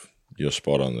you're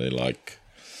spot on there. Like,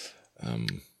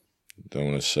 don't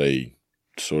want to say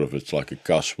sort of, it's like a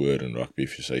cuss word in rugby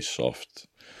if you say soft,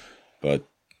 but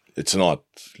it's not.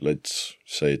 Let's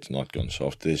say it's not gone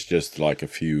soft. There's just like a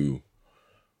few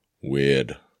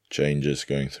weird changes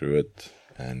going through it,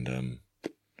 and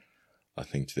I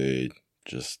think they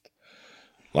just,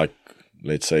 like,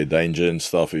 let's say danger and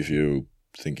stuff. If you're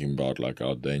thinking about like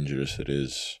how dangerous it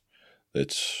is,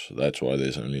 that's why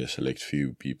there's only a select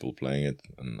few people playing it,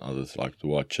 and others like to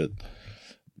watch it.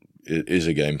 It is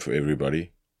a game for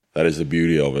everybody. That is the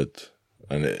beauty of it,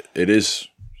 and it is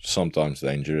sometimes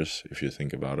dangerous if you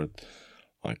think about it,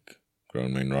 like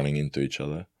grown men running into each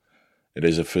other. It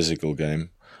is a physical game.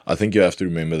 I think you have to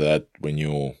remember that when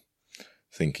you're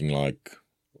thinking, like,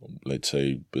 let's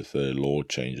say with the law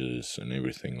changes and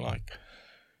everything, like,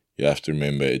 you have to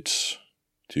remember it's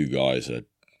two guys at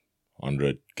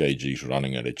 100 kgs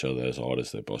running at each other as hard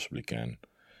as they possibly can.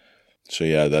 So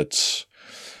yeah,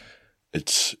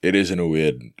 it is in a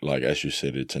weird, like, as you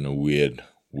said, it's in a weird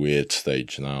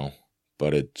stage now.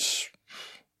 But it's,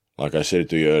 like I said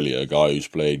to you earlier, a guy who's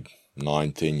played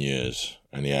 9-10 years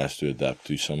and he has to adapt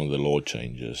to some of the law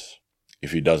changes.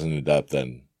 If he doesn't adapt,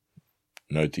 then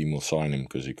no team will sign him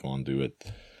because he can't do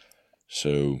it.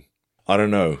 So, I don't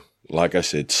know. Like I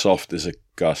said, soft is a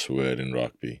cuss word in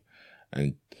rugby.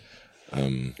 And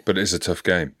but it is a tough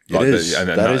game. It is.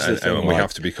 And we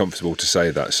have to be comfortable to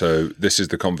say that. So this is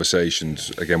the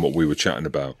conversations, again, what we were chatting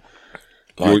about.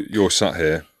 Like, you're sat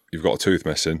here, you've got a tooth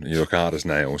missing, and you look hard as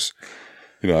nails.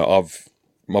 You know,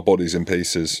 my body's in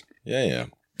pieces. Yeah.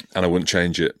 And I wouldn't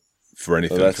change it for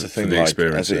anything. So that's the thing, like,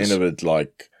 experiences. At the end of it,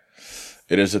 like,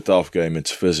 it is a tough game.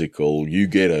 It's physical. You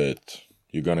get hurt.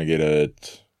 You're going to get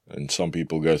hurt. And some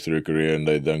people go through a career and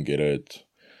they don't get hurt.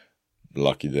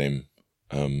 Lucky them.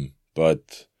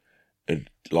 But it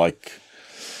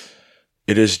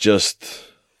is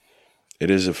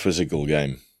a physical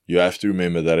game. You have to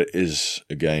remember that it is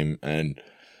a game, and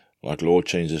like law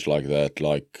changes like that,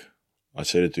 like I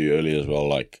said it to you earlier as well,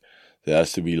 like there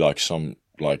has to be like some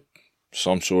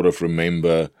sort of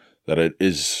remember that it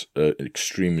is an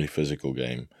extremely physical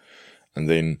game. And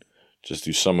then just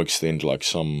to some extent, like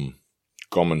some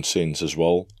common sense as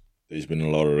well. There's been a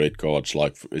lot of red cards,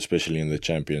 like especially in the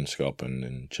Champions Cup and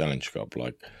in Challenge Cup.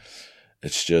 Like,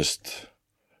 it's just,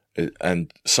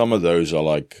 and some of those are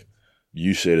like,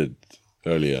 you said it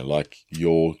earlier, like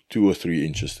you're 2 or 3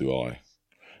 inches too high.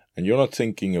 And you're not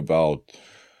thinking about,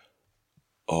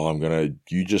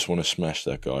 you just want to smash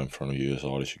that guy in front of you as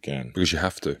hard as you can. Because you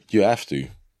have to. You have to.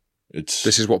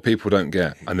 This is what people don't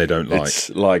get and they don't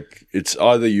like. It's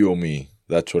either you or me.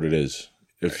 That's what it is.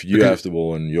 If you have the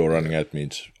ball and you're running at me,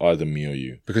 it's either me or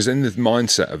you. Because in the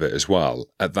mindset of it as well,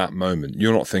 at that moment,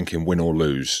 you're not thinking win or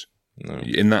lose. No.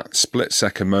 In that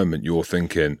split-second moment, you're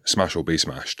thinking smash or be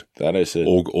smashed. That is it.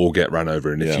 Or get ran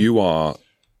over. And if you are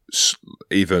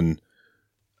even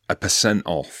 1%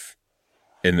 off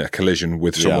in a collision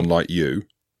with someone like you,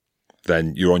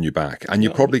 then you're on your back. And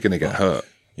you're probably going to get hurt.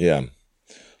 Yeah.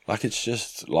 Like, it's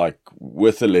just like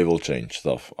with the level change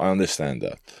stuff, I understand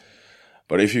that.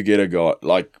 But if you get a guy,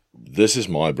 like, this is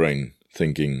my brain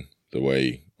thinking the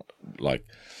way, like,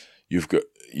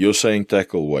 you're saying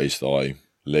tackle waist high,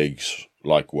 legs,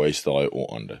 like waist high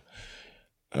or under.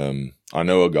 I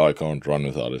know a guy can't run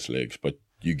without his legs, but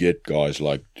you get guys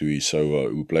like Tui Soa,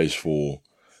 who plays for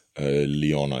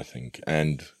Lyon, I think,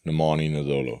 and Nemani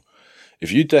Nadolo.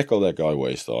 If you tackle that guy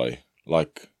waist high,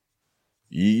 like,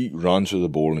 he runs with the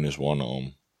ball in his one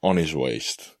arm on his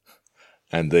waist,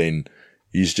 and then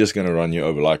he's just going to run you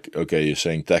over. Like, okay, you're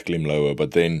saying tackle him lower,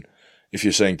 but then if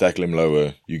you're saying tackle him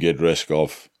lower, you get risk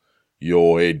of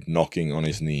your head knocking on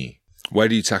his knee. Where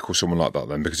do you tackle someone like that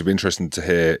then? Because it'd be interesting to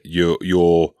hear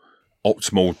your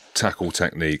optimal tackle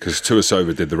technique, because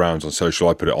Tuasova did the rounds on social.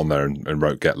 I put it on there and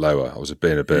wrote get lower. I was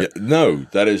being a bit... Yeah, no,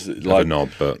 that is like... a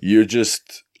knob, but... You're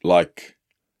just, like,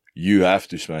 you have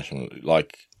to smash him.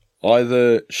 Like,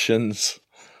 either shins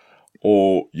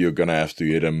or you're going to have to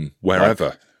hit him... Wherever.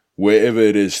 Like, wherever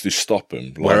it is to stop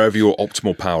him. Like, wherever your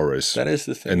optimal power is. That is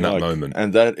the thing. In that moment.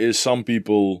 And that is, some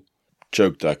people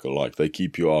choke tackle, like, they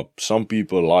keep you up. Some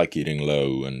people like hitting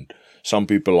low, and some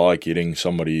people like hitting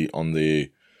somebody on their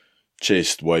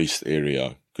chest, waist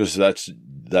area. Because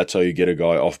that's how you get a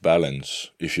guy off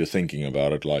balance, if you're thinking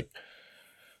about it. Like,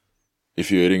 if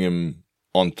you're hitting him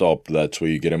on top, that's where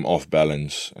you get him off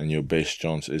balance, and your best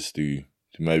chance is to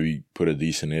maybe put a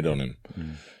decent hit on him.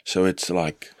 So it's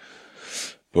like...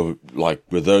 But, like,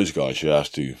 with those guys, you have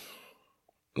to,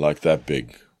 like, that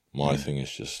big. My thing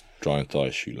is just try and tie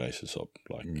shoelaces up.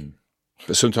 Like,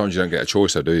 But sometimes you don't get a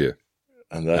choice, though, do you?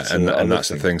 And that's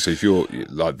the thing. So if you're,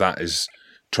 like, that is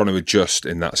trying to adjust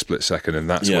in that split second, and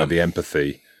that's where the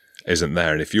empathy isn't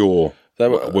there. And if you're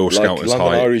Will Scout is London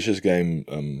high... Irish's game,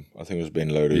 I think it was Ben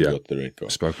Loader who got the red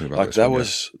card. Spoken about like,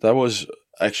 this that was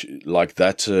actually, like,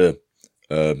 that's a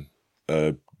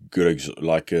good,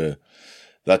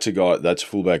 that's a guy, that's a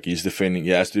fullback, he's defending,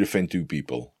 he has to defend two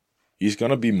people. He's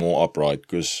going to be more upright,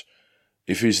 because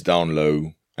if he's down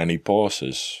low and he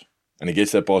passes, and he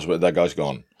gets that pass, but that guy's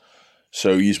gone.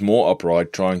 So he's more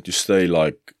upright, trying to stay,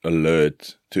 like,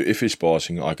 alert to, if he's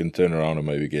passing, I can turn around and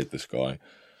maybe get this guy.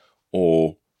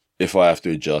 Or if I have to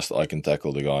adjust, I can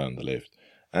tackle the guy on the left.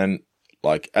 And,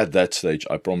 like, at that stage,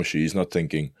 I promise you, he's not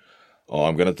thinking, oh,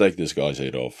 I'm going to take this guy's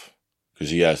head off because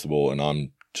he has the ball and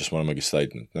I'm just want to make a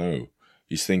statement. No.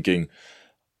 He's thinking,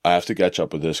 I have to catch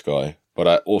up with this guy, but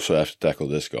I also have to tackle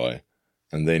this guy.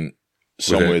 And then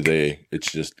somewhere there,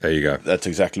 it's just... There you go. That's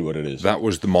exactly what it is. That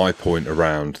was my point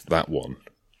around that one.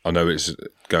 I know it's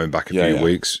going back a few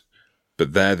weeks,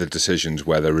 but they're the decisions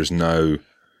where there is no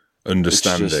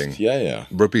understanding.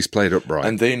 Rugby's played upright.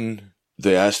 And then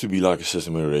there has to be like a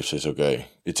system where a ref says, okay,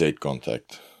 it's 8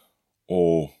 contact.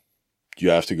 Or you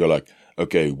have to go like,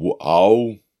 okay,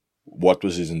 what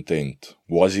was his intent?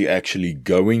 Was he actually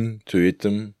going to hit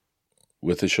them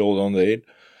with the shoulder on the head?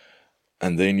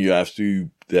 And then there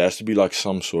has to be like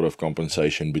some sort of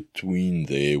compensation between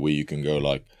there where you can go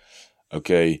like,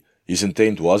 okay, his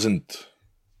intent wasn't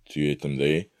to hit them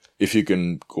there. If you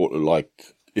can call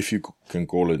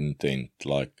it intent,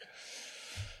 like,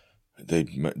 there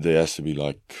has to be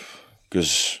like,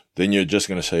 because then you're just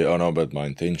going to say, oh no, but my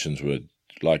intentions were,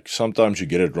 like, sometimes you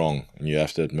get it wrong and you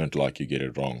have to admit like you get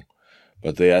it wrong.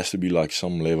 But there has to be like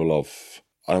some level of,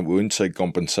 I wouldn't say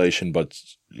compensation, but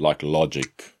like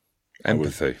logic.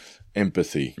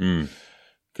 Empathy.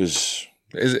 Because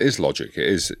it is logic. It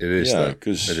is. Yeah,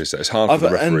 because it's hard for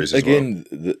the referees as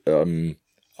well.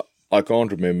 I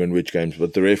can't remember in which games,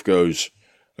 but the ref goes,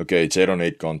 okay, it's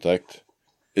head-on-head contact.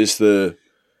 Is the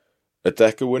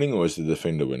attacker winning or is the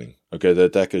defender winning? Okay, the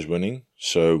attacker's winning,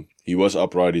 so he was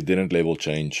upright, he didn't level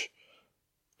change.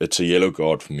 It's a yellow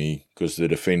card for me because the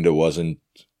defender wasn't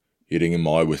hitting him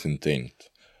high with intent.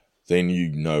 Then you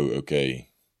know, okay.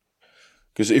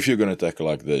 Because if you're going to tackle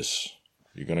like this,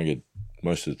 you're going to get,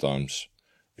 most of the times,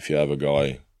 if you have a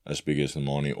guy as big as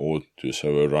Nemani or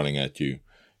Tuasova running at you,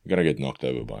 you're going to get knocked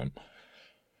over by him.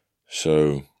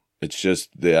 So it's just,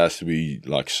 there has to be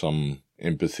like some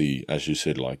empathy, as you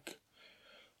said, like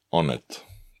on it.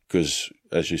 Because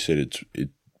as you said,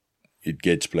 it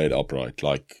gets played upright.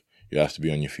 Like, you have to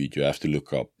be on your feet. You have to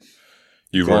look up.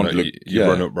 You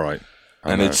run upright.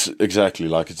 And it's exactly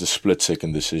like it's a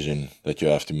split-second decision that you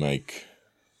have to make,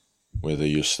 whether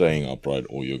you're staying upright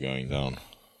or you're going down.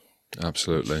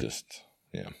 Absolutely. It's just,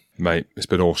 yeah. Mate, it's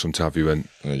been awesome to have you in.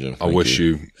 Thank I wish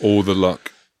you all the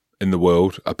luck in the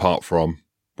world, apart from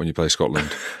when you play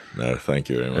Scotland. No, thank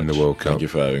you very much. In the World Cup. Thank you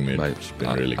for having me. Mate, it's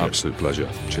been really good. Absolute pleasure.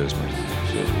 Cheers, mate.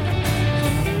 Cheers.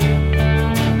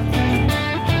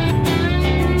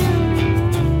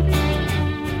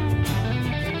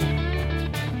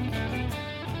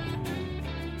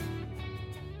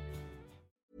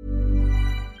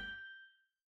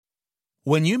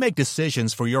 When you make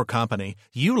decisions for your company,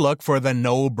 you look for the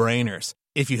no-brainers.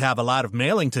 If you have a lot of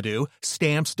mailing to do,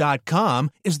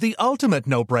 Stamps.com is the ultimate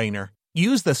no-brainer.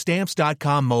 Use the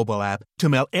Stamps.com mobile app to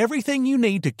mail everything you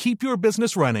need to keep your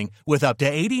business running with up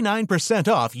to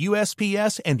 89% off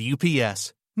USPS and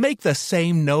UPS. Make the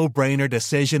same no-brainer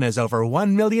decision as over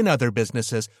 1 million other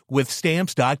businesses with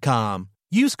Stamps.com.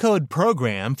 Use code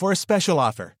PROGRAM for a special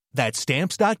offer. That's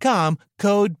Stamps.com,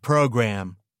 code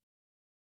PROGRAM.